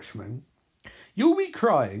from Watchmen. You'll be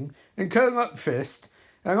crying and curling up fist,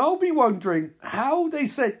 and I'll be wondering how they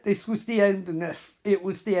said this was the end and it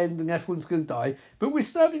was the end and everyone's going to die. But we're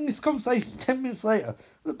still having this conversation 10 minutes later.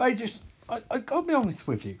 Look, I got to be honest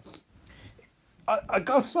with you. I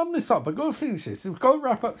got to sum this up. I got to finish this. We've got to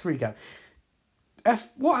wrap up 3 again.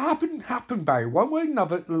 What happened, Barry. One way or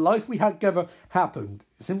another, the life we had together happened.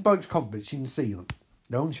 It's in Bunch Company in New Zealand.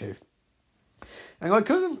 Don't you? And I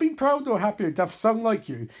couldn't have been prouder or happier to have someone like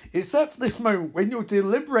you, except for this moment when you're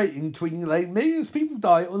deliberating between letting millions of people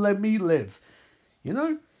die or letting me live. You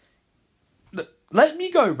know? Let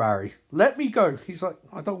me go, Barry. Let me go. He's like,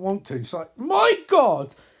 I don't want to. He's like, my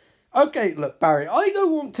God! Okay, look, Barry, I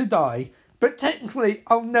don't want to die, but technically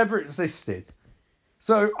I've never existed.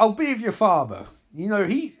 So I'll be with your father. You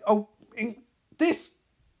know, in this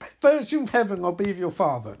version of heaven, I'll be with your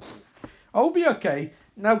father. I'll be okay.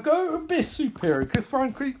 Now go and be a superhero, because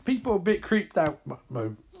frankly, people are a bit creeped out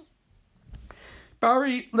mode.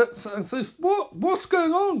 Barry looks and says, what's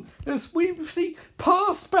going on? As we see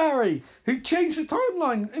past Barry, who changed the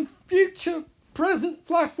timeline, and future, present,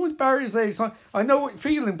 flashpoint Barry's there. He's like, I know what you're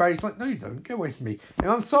feeling, Barry. He's like, no you don't, get away from me.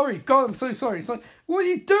 And I'm sorry, God, I'm so sorry. He's like, what are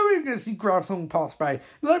you doing? As he grabs on past Barry.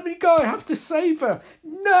 Let me go, I have to save her.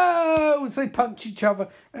 No! As they punch each other.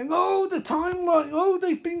 And the timeline,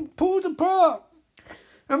 they've been pulled apart.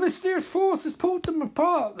 A mysterious force has pulled them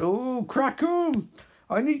apart. Oh, crack on.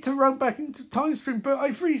 I need to run back into time stream, but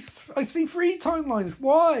I see 3 timelines.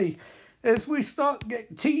 Why? As we start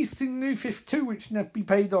getting teased in New 52, which never be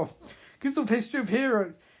paid off. Because the history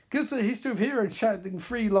of heroes shattered in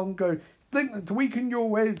 3 long ago. Think that to weaken your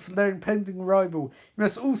waves for their impending arrival. You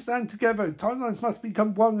must all stand together. Timelines must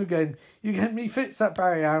become one again. You get me fits that,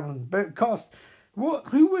 Barry Allen, but it cost. What?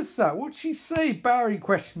 Who was that? What'd she say? Barry?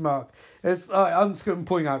 Question mark. I'm just going to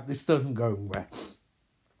point out this doesn't go anywhere.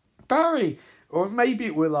 Barry, or maybe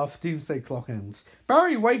it will after Doomsday Clock ends.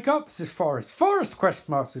 Barry, wake up, says Forrest. Forrest?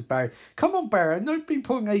 Question mark, says Barry. Come on, Barry. I know you've been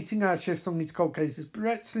pulling 18-hour shifts on these cold cases, but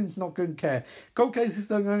Brett seems not going to care. Cold cases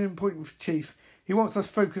don't only important for Chief. He wants us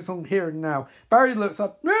to focus on here and now. Barry looks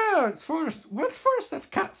up. No, it's Forrest. What's Forrest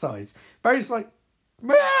have cat's eyes? Barry's like,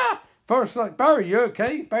 ah! Forrest's like, Barry, you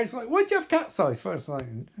okay? Barry's like, why'd you have cat's eyes? Forrest's like,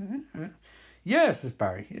 yeah, says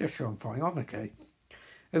Barry. Yeah, sure, I'm fine. I'm okay.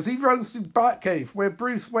 as he runs to Batcave where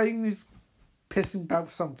Bruce Wayne is pissing about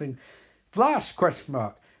something. Flash, question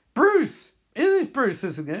mark. Bruce! It is Bruce,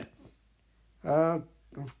 isn't it?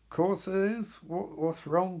 Of course it is. What's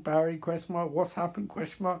wrong, Barry, question mark. What's happened,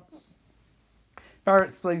 question mark. Barry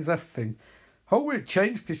explains everything. Hollywood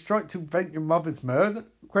changed his strike to prevent your mother's murder,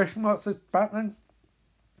 question mark, says Batman.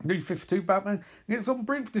 New 52 Batman. And it's on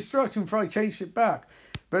brink of destruction before I changed it back.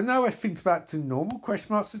 But now everything's back to normal,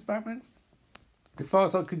 question mark, says Batman. As far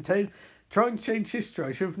as I can tell, trying to change history,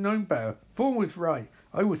 I should have known better. Thorne was right.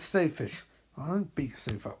 I was selfish. I don't beat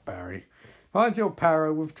yourself up, Barry. If I had your power, I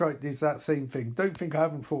would have tried to do that same thing. Don't think I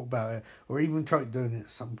haven't thought about it, or even tried doing it at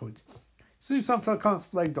some point. So something I can't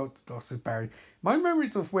explain, Dr. Doss, says Barry. My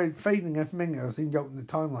memories of weird fading every minute I was in the alternate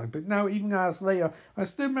timeline, but now, even hours later, I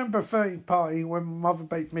still remember a 30th party when my mother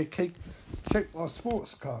baked me a cake, shaped my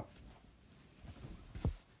sports car.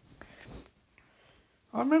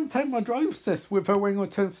 I remember taking my driver's test with her when I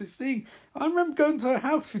turned 16. I remember going to her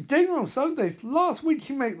house for dinner on Sundays. Last week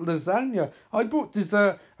she made lasagna. I bought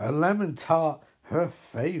dessert, a lemon tart, her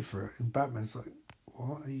favourite. And Batman's like,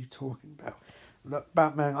 what are you talking about? Look,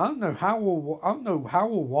 Batman, I don't know how or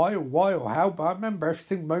why or how, but I remember every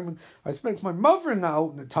single moment I spent with my mother in that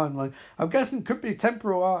alternate timeline. I'm guessing it could be a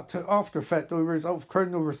temporal after effect or a result of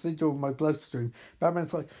chronal residual in my bloodstream.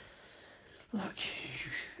 Batman's like, look,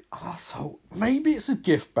 you asshole. Maybe it's a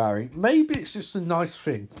gift, Barry. Maybe it's just a nice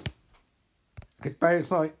thing. Because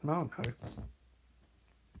Barry's like, no.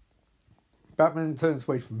 Batman turns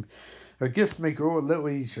away from me. A gift make it all a little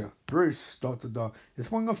easier. Bruce, ...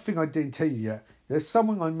 There's one other thing I didn't tell you yet. There's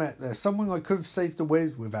someone I met there. Someone I could have saved the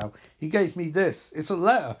waves without. He gave me this. It's a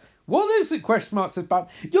letter. What is it? Question mark, says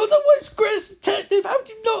Batman. You're the world's greatest detective. How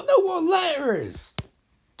do you not know what a letter is?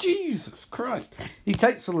 Jesus Christ. He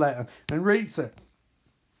takes the letter and reads it.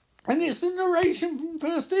 And it's a narration from the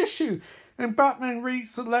first issue. And Batman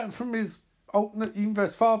reads the letter from his alternate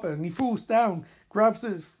universe father, and he falls down, grabs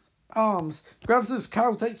his arms, grabs his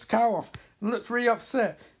cowl, takes the cowl off, and looks really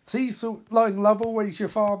upset. Sees the line, love always your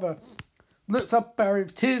father. Looks up Barry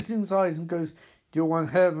with tears in his eyes and goes, you're one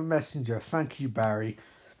hell of a messenger. Thank you, Barry.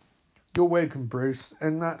 You're welcome, Bruce.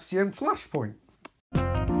 And that's the end Flashpoint.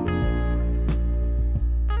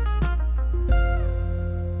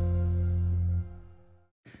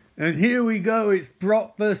 And here we go, it's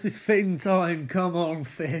Brock versus Finn time. Come on,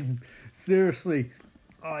 Finn. Seriously,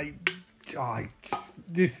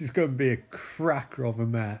 this is going to be a cracker of a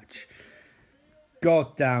match.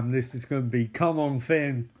 God damn, this is going to be, come on,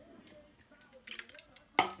 Finn.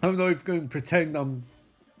 I'm not even going to pretend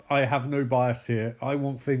I have no bias here. I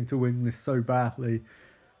want Finn to win this so badly.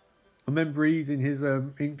 I remember reading his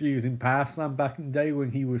interviews in Power Slam back in the day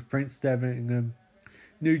when he was Prince Devitt in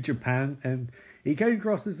New Japan, and he came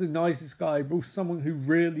across as the nicest guy, but someone who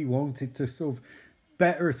really wanted to sort of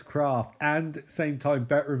better his craft and at the same time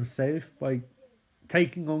better himself by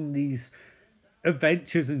taking on these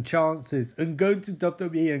adventures and chances. And going to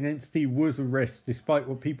WWE and NXT was a risk, despite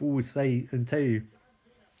what people would say and tell you.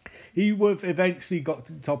 He would have eventually got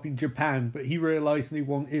to the top in Japan, but he realised he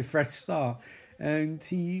wanted a fresh start. And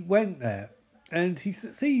he went there. And he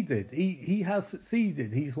succeeded. He has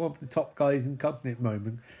succeeded. He's one of the top guys in the company at the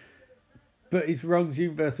moment. But his run as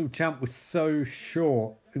Universal Champ was so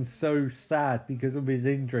short and so sad because of his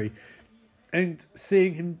injury. And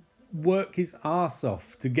seeing him work his arse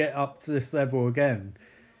off to get up to this level again,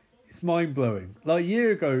 it's mind-blowing. Like a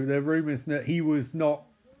year ago, there were rumours that he was not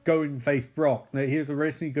going to face Brock. That he was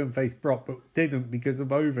originally going to face Brock, but didn't because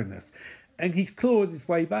of overness. And he's clawed his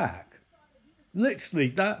way back.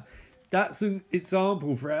 Literally, that's an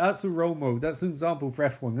example for it. That's a role model. That's an example for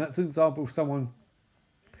F1. That's an example of someone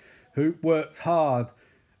who works hard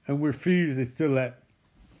and refuses to let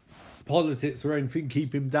politics or anything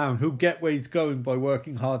keep him down. He'll get where he's going by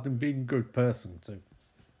working hard and being a good person too.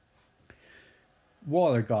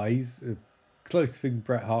 What a guy. He's a close thing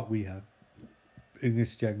Bret Hart we have in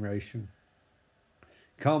this generation.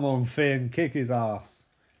 Come on, Finn, kick his ass.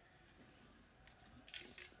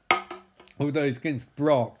 Although it's against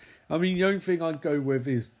Brock. I mean, the only thing I'd go with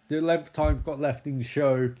is the length of time I've got left in the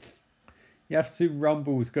show. You have to assume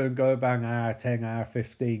Rumble's going to go about an hour 10, hour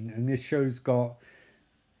 15. And this show's got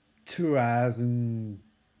 2 hours and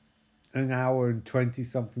an hour and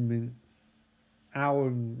 20-something minutes.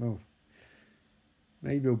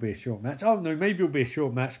 Maybe it'll be a short match. I don't know, maybe it'll be a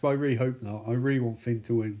short match, but I really hope not. I really want Finn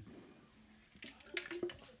to win.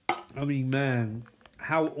 I mean, man,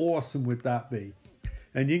 how awesome would that be?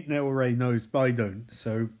 And you know already knows, but I don't.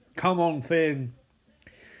 So, come on, Finn.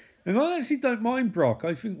 And I actually don't mind Brock.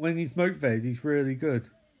 I think when he's motivated, he's really good.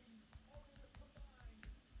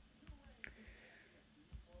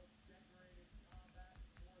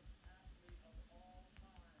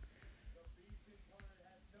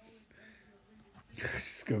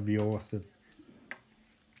 It's going to be awesome.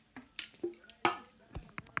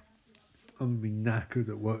 I'm going to be knackered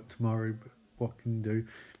at work tomorrow, but what can you do?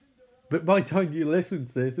 But by the time you listen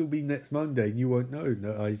to this, it'll be next Monday, and you won't know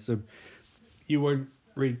that you won't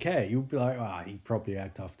really care. You'll be like, he probably had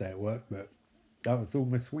a tough day at work, but that was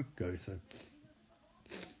almost a week ago, so.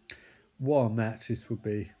 What a match this would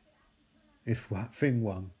be if Finn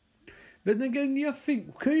won. But then again, you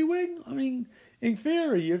think, could he win? I mean, in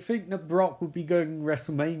theory, you'd think that Brock would be going to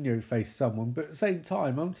WrestleMania to face someone, but at the same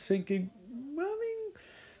time, I'm just thinking, well, I mean,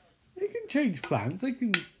 they can change plans, they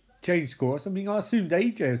can change course. I mean, I assumed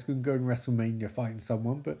AJ was going to go in WrestleMania fighting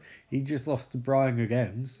someone, but he just lost to Bryan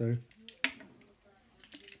again, so.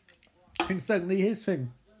 Instantly his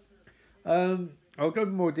thing. I'll go into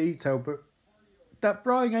more detail, but that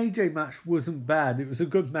Bryan AJ match wasn't bad. It was a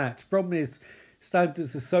good match. Problem is,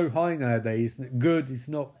 standards are so high nowadays that good is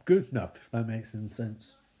not good enough, if that makes any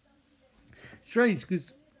sense. Strange,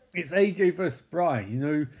 because it's AJ versus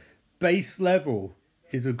Bryan. Base level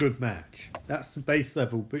is a good match. That's the base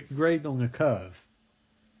level, but grade on a curve.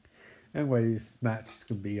 Anyway, this match is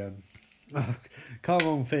going to be... come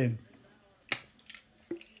on, Finn.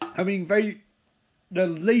 I mean, the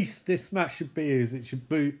least this match should be is it should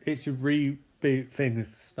reboot Finn as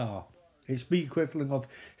a star. It should be equivalent of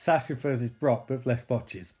Sasha versus Brock, but with less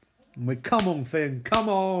botches. And come on, Finn, come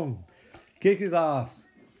on! Kick his ass.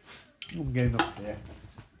 I'm getting up there.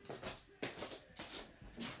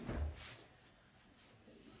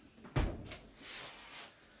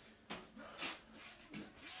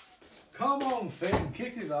 Come on, Finn,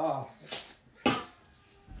 kick his ass.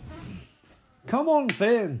 Come on,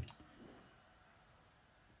 Finn.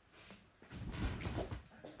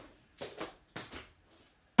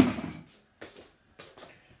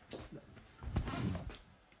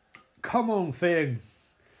 Come on, Finn.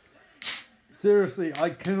 Seriously,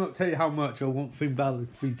 I cannot tell you how much I want Finn Balor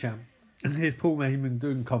to be champ. And here's Paul Heyman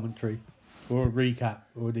doing commentary, or a recap,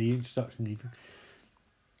 or the introduction even.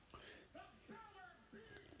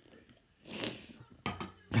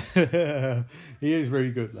 He is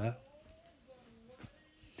really good at that.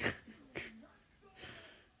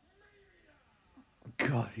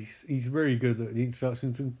 God, he's very good at the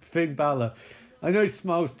introductions. And Finn Balor, I know he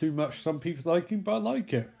smiles too much. Some people like him, but I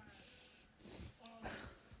like it.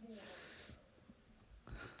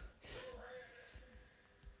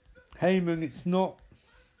 Heyman, it's not...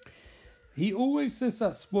 He always says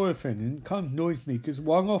that spoiler thing, and it kind of annoys me, because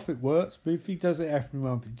one off it works, but if he does it every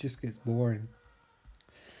month, it just gets boring.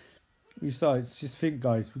 Besides, just think,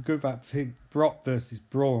 guys, we go back to Brock versus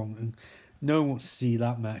Braun, and no one wants to see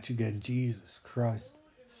that match again. Jesus Christ.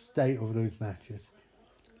 State of those matches.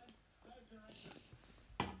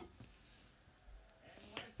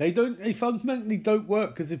 They fundamentally don't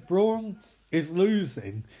work, because if Braun is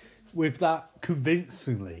losing with that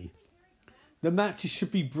convincingly, the matches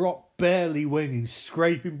should be Brock barely winning,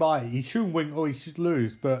 scraping by. He shouldn't win or he should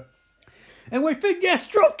lose, but... And we think, yes,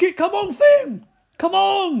 drop kick, come on, Finn! Come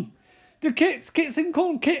on! The kicks in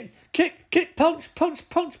corner, kick, punch,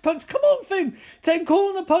 come on, Finn! 10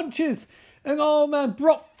 corner punches! And oh man,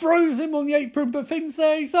 Brock throws him on the apron, but Finn's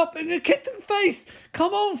there, he's up, and a kick to the face!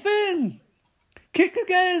 Come on, Finn! Kick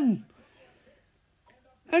again!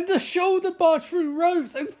 And the shoulder barge through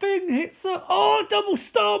ropes, and Finn hits a double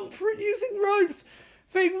stomp for using ropes.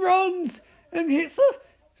 Finn runs and hits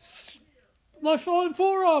a lifeline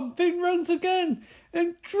forearm. Finn runs again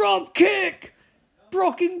and drop kick.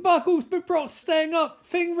 Brock in buckles, but Brock's staying up.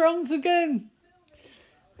 Finn runs again,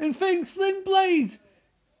 and Finn sling blade.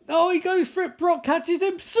 Oh, he goes for it. Brock catches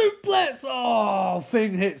him. Suplex. Oh,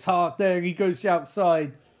 Finn hits hard there, and he goes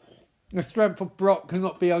outside. The strength of Brock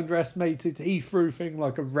cannot be underestimated. He threw Finn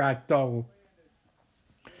like a rag doll.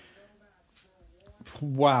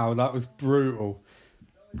 Wow, that was brutal.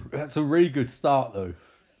 That's a really good start, though.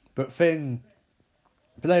 But Finn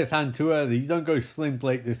played his hand too early. You don't go sling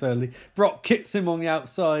blade this early. Brock kicks him on the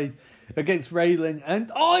outside against Raylan.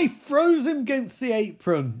 And he throws him against the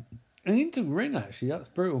apron. And into the ring, actually. That's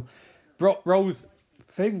brutal. Brock rolls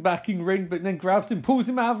Finn back in ring, but then grabs him, pulls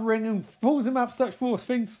him out of the ring, and pulls him out of such force.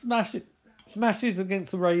 Finn smashes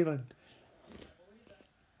against the railing.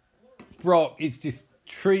 Brock is just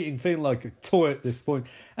treating Finn like a toy at this point.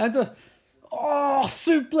 And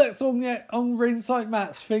suplex on ringside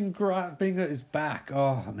mat. Finn grabbing at his back.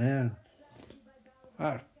 Oh man,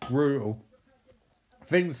 that's brutal.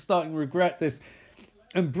 Finn's starting to regret this,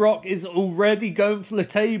 and Brock is already going for the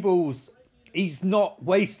tables. He's not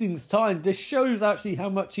wasting his time. This shows actually how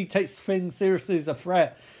much he takes Finn seriously as a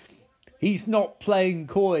threat. He's not playing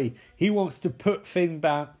coy. He wants to put Finn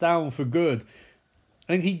back down for good.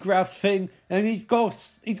 And he grabs Finn, and he's got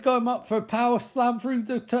him up for a power slam through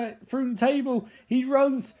the table. He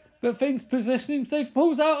runs, but Finn's positioning himself,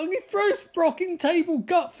 pulls out, and he throws Brock in table,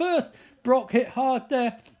 gut first. Brock hit hard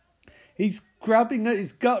there. He's grabbing at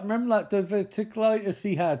his gut. Remember that diverticulitis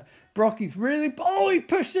he had? Brock is really... Oh, he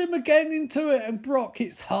pushed him again into it, and Brock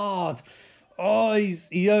hits hard. Oh,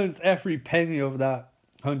 he earns every penny of that.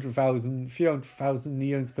 100,000, few 100,000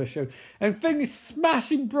 he earns per show. And Finn is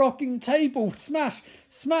smashing Brock in table. Smash.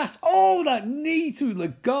 Oh, that knee to the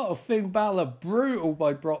gut of Finn Balor. Brutal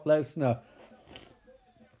by Brock Lesnar.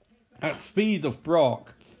 At speed of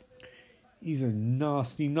Brock. He's a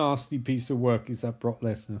nasty, nasty piece of work, is that Brock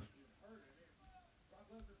Lesnar.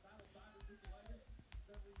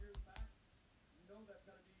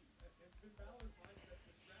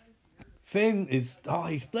 Finn is,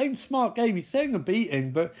 he's playing smart game. He's saying a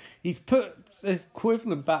beating, but he's put his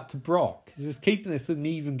equivalent back to Brock. He's just keeping this an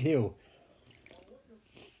even kill.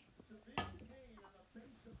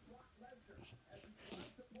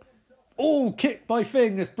 Oh, kick by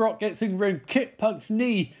Finn as Brock gets in ring. Kick, punch,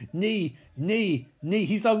 knee.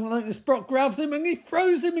 He's unrelentless. Brock grabs him and he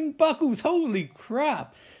throws him in buckles. Holy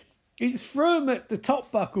crap. He's threw him at the top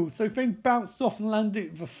buckle, so Finn bounced off and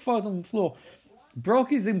landed with a thud on the floor.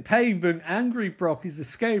 Brock is in pain, but angry Brock is a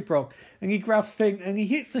scared Brock. And he grabs Finn and he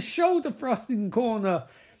hits the shoulder thrust in the corner.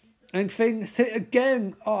 And Finn's hit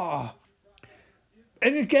again. And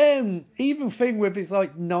again, even Finn with his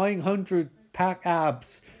 900 pack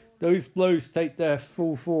abs, those blows take their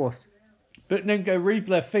full force. But then go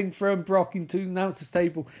replay, Finn throwing Brock into the announcer's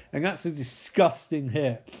table. And that's a disgusting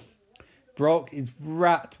hit. Brock is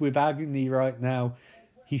racked with agony right now.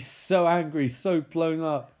 He's so angry, so blown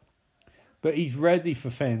up. But he's ready for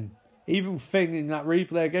Finn. Even Finn in that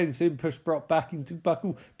replay again, seeing push Brock back into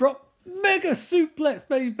buckle. Brock, mega suplex,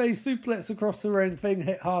 baby suplex across the ring. Finn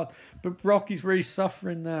hit hard, but Brock is really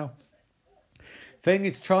suffering now. Finn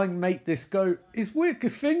is trying to make this go. It's weird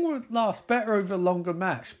because Finn would last better over a longer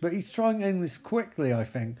match, but he's trying to end this quickly, I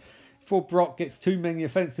think, before Brock gets too many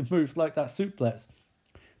offensive moves like that suplex.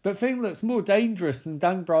 But Finn looks more dangerous than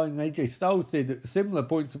Dan Bryan and AJ Styles did at similar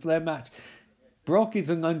points of their match. Brock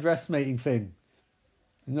isn't underestimating Finn.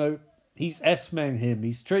 He's S-men him.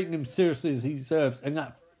 He's treating him seriously as he deserves. And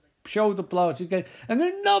that shoulder blast again. And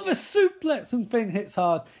another suplex and Finn hits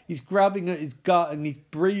hard. He's grabbing at his gut and he's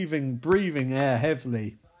breathing air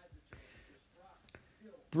heavily.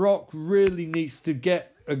 Brock really needs to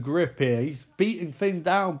get a grip here. He's beating Finn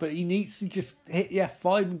down, but he needs to just hit the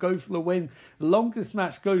F5 and go for the win. The longer this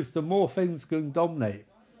match goes, the more Finn's going to dominate.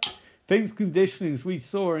 Finn's conditioning, as we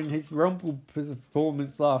saw in his Rumble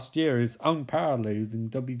performance last year, is unparalleled in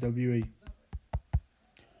WWE.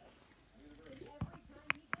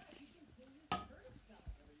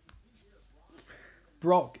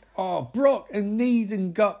 Brock and knees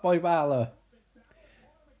and gut by Balor.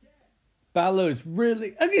 Balor's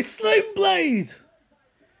really... And he's Sling Blade!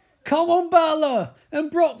 Come on, Balor!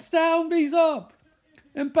 And Brock's down, but he's up.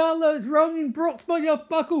 And Balor's running Brock's body off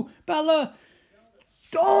buckle. Balor...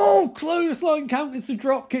 Oh, clothesline counters the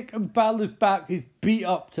drop kick and Balor's back is beat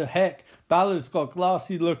up to heck. Balor's got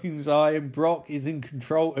glassy look in his eye and Brock is in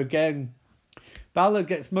control again. Balor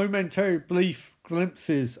gets momentary brief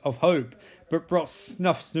glimpses of hope, but Brock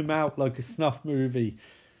snuffs them out like a snuff movie.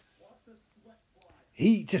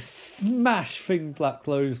 He just smashed Finn that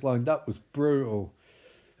clothesline. That was brutal.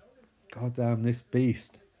 God damn, this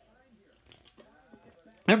beast.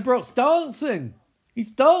 And Brock's dancing. He's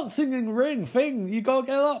dancing in the ring. Finn, you got to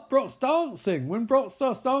get up. Brock's dancing. When Brock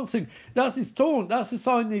starts dancing, that's his taunt. That's a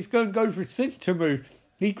sign that he's going to go for his signature move.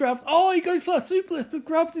 He grabs... Oh, he goes for a suplex, but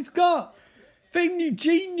grabs his gut. Finn, you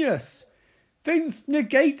genius. Finn's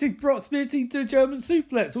negated Brock's ability to do a German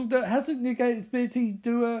suplex, although it hasn't negated his ability to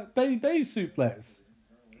do a baby suplex.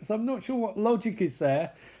 So I'm not sure what logic is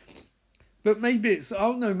there. But maybe it's,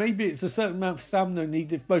 maybe it's a certain amount of stamina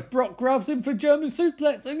needed. Both Brock grabs him for German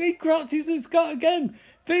suplex and he crutches his gut again.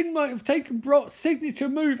 Finn might have taken Brock's signature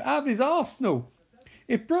move out of his arsenal.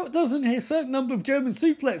 If Brock doesn't hit a certain number of German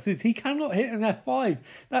suplexes, he cannot hit an F5.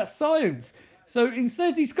 That's science. So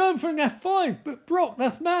instead he's going for an F5. But Brock,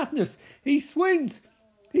 that's madness. He swings.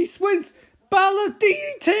 Balor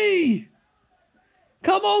DDT!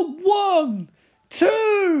 Come on, 1,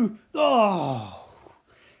 2. Oh.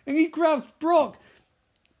 And he grabs Brock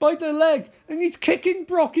by the leg and he's kicking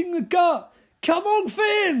Brock in the gut. Come on,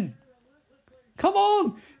 Finn! Come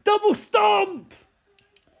on! Double stomp!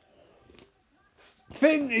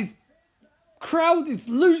 Crowd is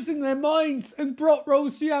losing their minds and Brock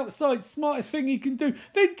rolls to the outside. Smartest thing he can do.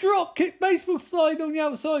 Then drop kick, baseball slide on the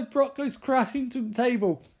outside. Brock goes crashing to the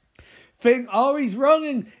table. Finn, he's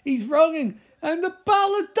running. And the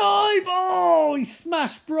Balor dive. Oh, he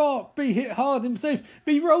smashed Brock. But he hit hard himself.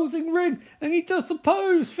 But he rolls in ring. And he does the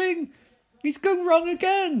pose thing. He's going to run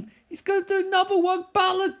again. He's going to do another one.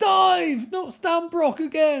 Balor dive. Knocks down Brock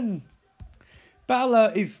again.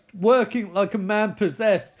 Balor is working like a man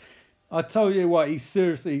possessed. I tell you what,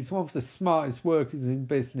 he's one of the smartest workers in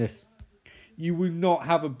business. You will not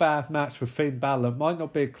have a bad match for Finn Balor. Might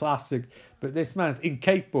not be a classic, but this man's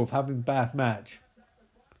incapable of having a bad match.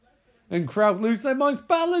 And crowd lose their minds.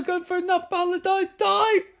 Balor going for enough. Balor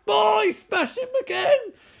dive. Boy, smash him again.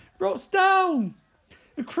 Brock's down.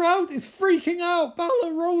 The crowd is freaking out.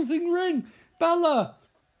 Balor rolls in ring. Balor,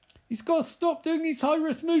 he's got to stop doing these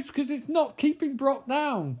high-risk moves because it's not keeping Brock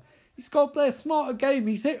down. He's got to play a smarter game.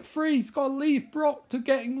 He's hit free. He's got to leave Brock to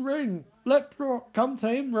get in ring. Let Brock come to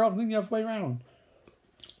him rather than the other way around.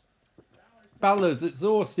 Balor's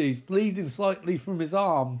exhausted. He's bleeding slightly from his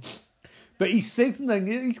arm. But he's signaling.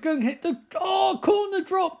 He's going to hit the corner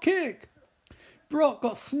drop kick. Brock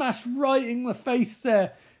got smashed right in the face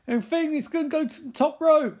there. And Finn is going to go to the top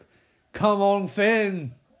rope. Come on,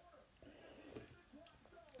 Finn.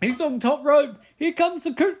 He's on top rope. Here comes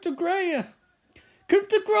the coup de grace. Coup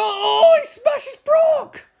de grace. Oh, he smashes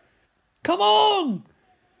Brock. Come on.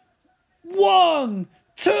 1,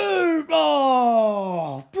 2.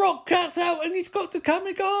 Oh, Brock cuts out and he's got the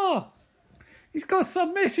Kamigar. He's got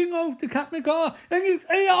submission of the Kamigar. And he's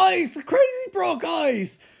the crazy Brock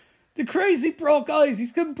eyes. The crazy Brock eyes.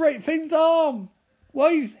 He's going to break Finn's arm.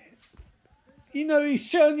 Well, he's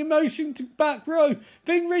showing emotion to back row.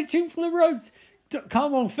 Finn reaching for the ropes.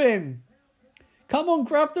 Come on, Finn. Come on,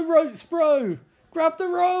 grab the ropes, bro. Grab the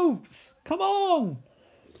ropes. Come on.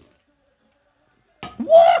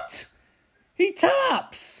 What? He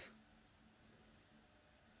taps.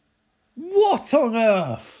 What on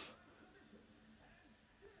earth?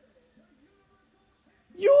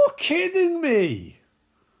 You're kidding me.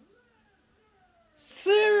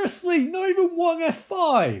 Seriously, not even one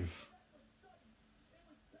F5.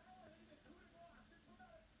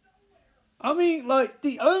 I mean, like,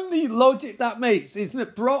 the only logic that makes is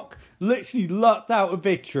that Brock literally lucked out a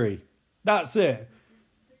victory. That's it.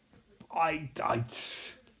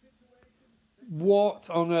 What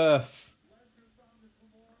on earth?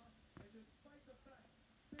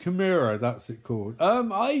 Chimera, that's it called.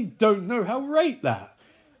 I don't know how to rate that.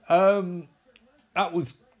 That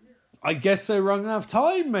was, I guess they're running out of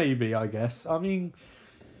time, maybe, I guess. I mean,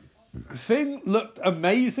 Finn looked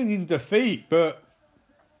amazing in defeat, but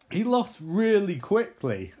he lost really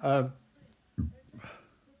quickly. Yeah.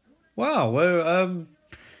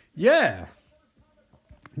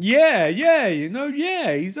 Yeah,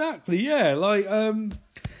 exactly, yeah. Like,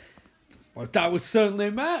 well, that was certainly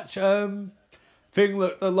a match. Finn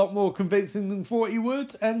looked a lot more convincing than thought he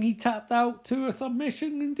would, and he tapped out to a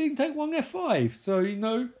submission and didn't take one F5.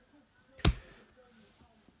 So,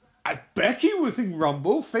 Becky was in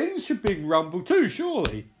Rumble. Finn should be in Rumble too,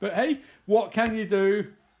 surely. But hey, what can you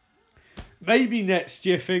do? Maybe next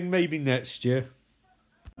year, Finn, maybe next year.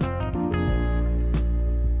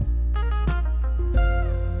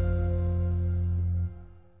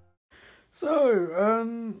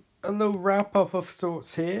 So, a little wrap up of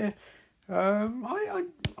sorts here. I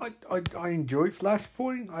enjoyed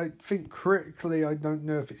Flashpoint. I think critically, I don't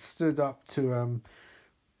know if it stood up to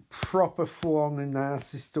proper full-on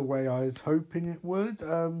analysis the way I was hoping it would.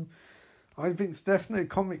 I think it's definitely a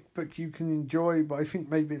comic book you can enjoy, but I think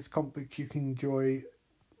maybe it's a comic book you can enjoy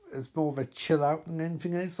as more of a chill out than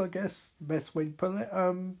anything else, I guess. The best way to put it.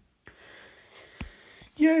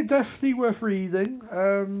 Yeah, definitely worth reading.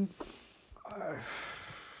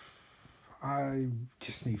 I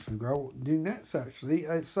just need to figure out what to do next, actually.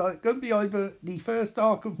 It's going to be either the first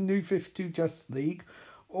arc of New 52 Justice League,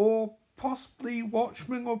 or possibly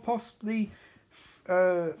Watchmen, or possibly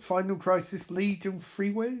Final Crisis Legion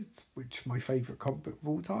Freeways, which is my favourite comic book of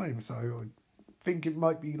all time. So I think it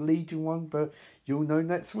might be Legion one, but you'll know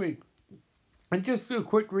next week. And just do a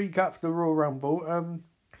quick recap for the Royal Rumble.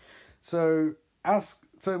 So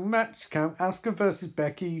match count, Asuka versus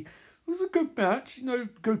Becky. It was a good match,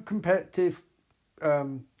 good competitive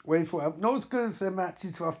way for it. Not as good as their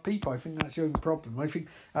matches with other people. I think that's the only problem. I think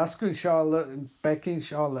Asuka and Charlotte and Becky and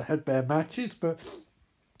Charlotte had better matches, but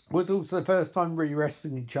it was also the first time really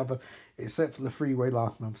wrestling each other, except for the freeway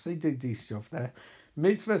last month. So they did a decent job there.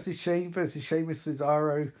 Miz versus Shane versus Sheamus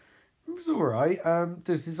Cesaro. It was alright.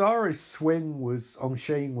 The Cesaro swing on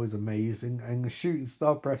Shane was amazing, and the shooting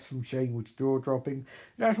star press from Shane was jaw dropping.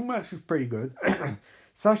 The actual match was pretty good.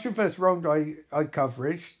 Sasha versus Ronda I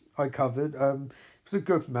covered. It was a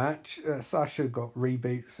good match. Sasha got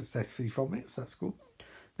rebate successfully from it, so that's cool.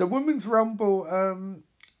 The Women's Rumble,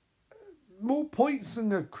 more points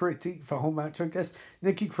than a critique for whole match, I guess.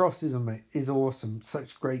 Nikki Cross is awesome.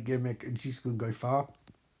 Such a great gimmick, and she's going to go far.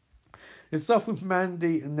 The stuff with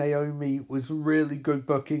Mandy and Naomi was really good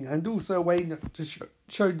booking, and also a way to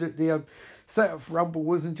show that the setup for Rumble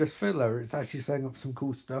wasn't just filler, it's actually setting up some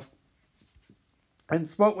cool stuff. And the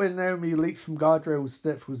spot where Naomi leaps from guardrail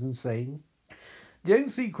steps was insane. The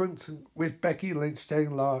end sequence with Becky Lynch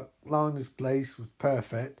taking Lana's place was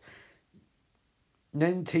perfect. And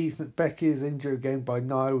then tease that Becky is injured again by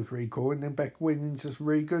Niall's recall, and then Becky winning just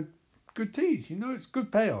really good tease. It's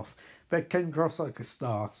good payoff. Becky came across like a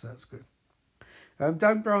star, so that's good.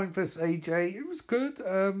 Dan Bryan versus AJ, it was good.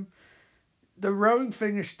 The Rowan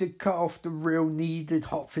finish did cut off the real needed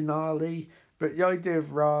hot finale, but the idea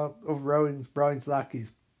of Rowan's Bryan's lack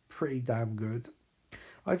is pretty damn good.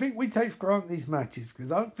 I think we take for granted these matches,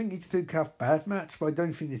 because I don't think it's too have bad match, but I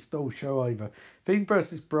don't think it's stole show either. Finn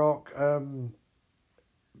versus Brock,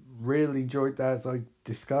 really enjoyed that, as I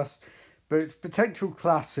discussed, but it's potential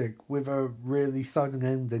classic with a really sudden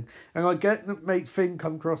ending. And I get that made Finn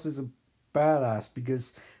come across as a badass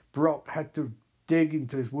because Brock had to dig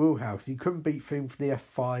into his wheelhouse. He couldn't beat Finn for the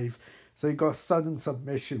F5, so he got a sudden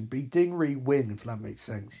submission, but he didn't really win, if that makes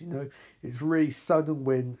sense. It's really sudden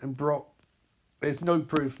win, and Brock, there's no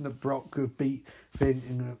proof that Brock could beat Finn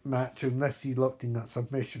in a match unless he locked in that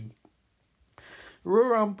submission. Royal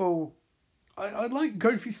Rumble, I like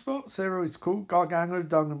Kofi spots, they're always cool. Gargano,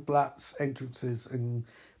 Dunn and Black's entrances and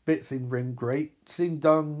bits in ring, great. Seeing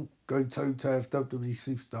Dunn go toe-to-toe with WWE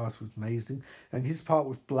superstars was amazing, and his part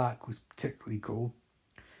with Black was particularly cool.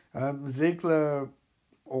 Ziggler,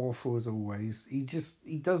 awful as always. He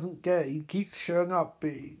doesn't get it. He keeps showing up,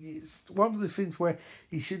 but it's one of the things where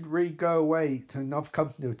he should really go away to another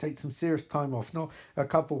company or take some serious time off, not a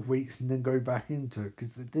couple of weeks and then go back into it,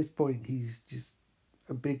 because at this point he's just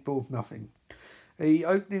a big ball of nothing. The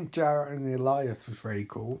opening of Jarrett and Elias was very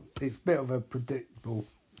cool. It's a bit of a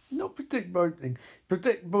not predictable opening.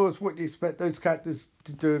 Predictable is what you expect those characters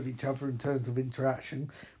to do with each other in terms of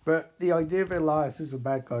interaction, but the idea of Elias as a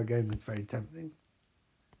bad guy again is very tempting.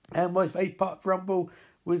 And my favourite part of Rumble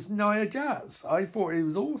was Nia Jax. I thought it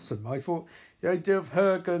was awesome. I thought the idea of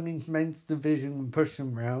her going into men's division and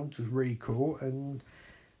pushing them around was really cool, and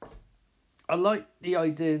I like the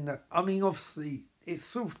idea that, obviously it's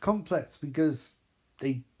sort of complex because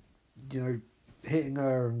they, hitting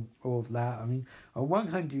her and all of that. On one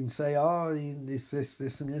hand you can say, this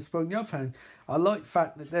and this, but on the other hand, I like the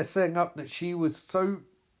fact that they're setting up that she was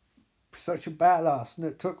such a badass and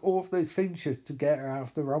it took all of those finishes to get her out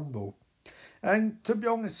of the Rumble. And to be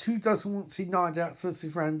honest, who doesn't want to see Nia Jax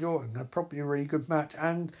versus Randy Orton? That'd probably be a really good match,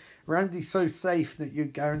 and Randy's so safe that you're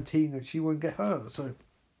guaranteeing that she won't get hurt, so...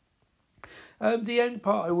 the end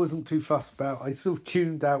part I wasn't too fussed about. I sort of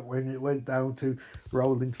tuned out when it went down to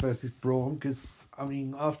Rollins versus Braun, because,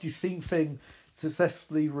 after you've seen Finn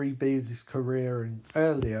successfully rebuild his career and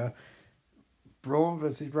earlier, Braun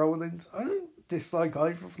versus Rollins, I don't dislike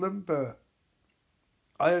either of them, but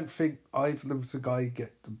I don't think either of them's the guy you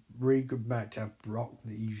get the really good match out of Brock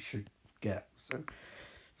that you should get.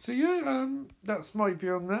 So yeah, that's my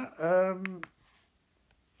view on that.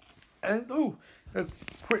 And a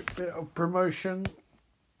quick bit of promotion.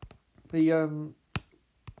 The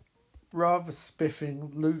rather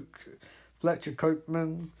spiffing Luke Fletcher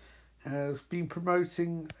Copeman has been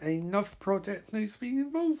promoting another project that he's been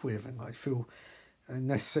involved with, and I feel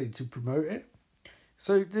necessary to promote it.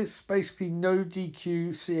 So this is basically No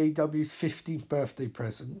DQ CAW's 15th birthday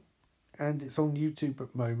present, and it's on YouTube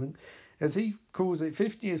at the moment. As he calls it,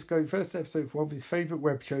 15 years ago, first episode of one of his favourite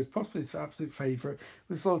web shows, possibly his absolute favourite,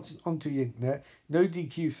 was launched onto the internet. No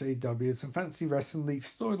DQ CAW is a fantasy wrestling league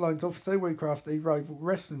storylines of so way craft a rival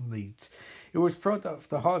wrestling leads. It was product of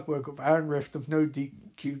the hard work of Aaron Rift of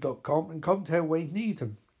NoDQ.com and commentator Wayne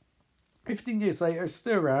Needham. 15 years later, it's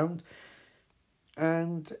still around,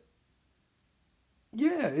 and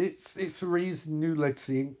yeah, it's the reason New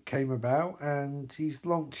Legacy Inc. came about, and he's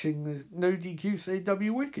launching the No DQ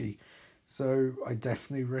CAW wiki. So I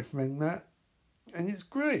definitely recommend that. And it's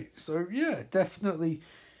great. So yeah, definitely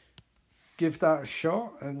give that a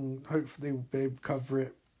shot, and hopefully we'll be able to cover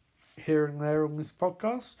it here and there on this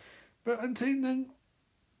podcast. But until then,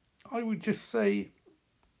 I would just say,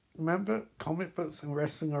 remember, comic books and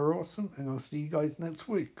wrestling are awesome, and I'll see you guys next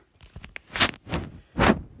week.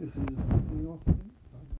 This is the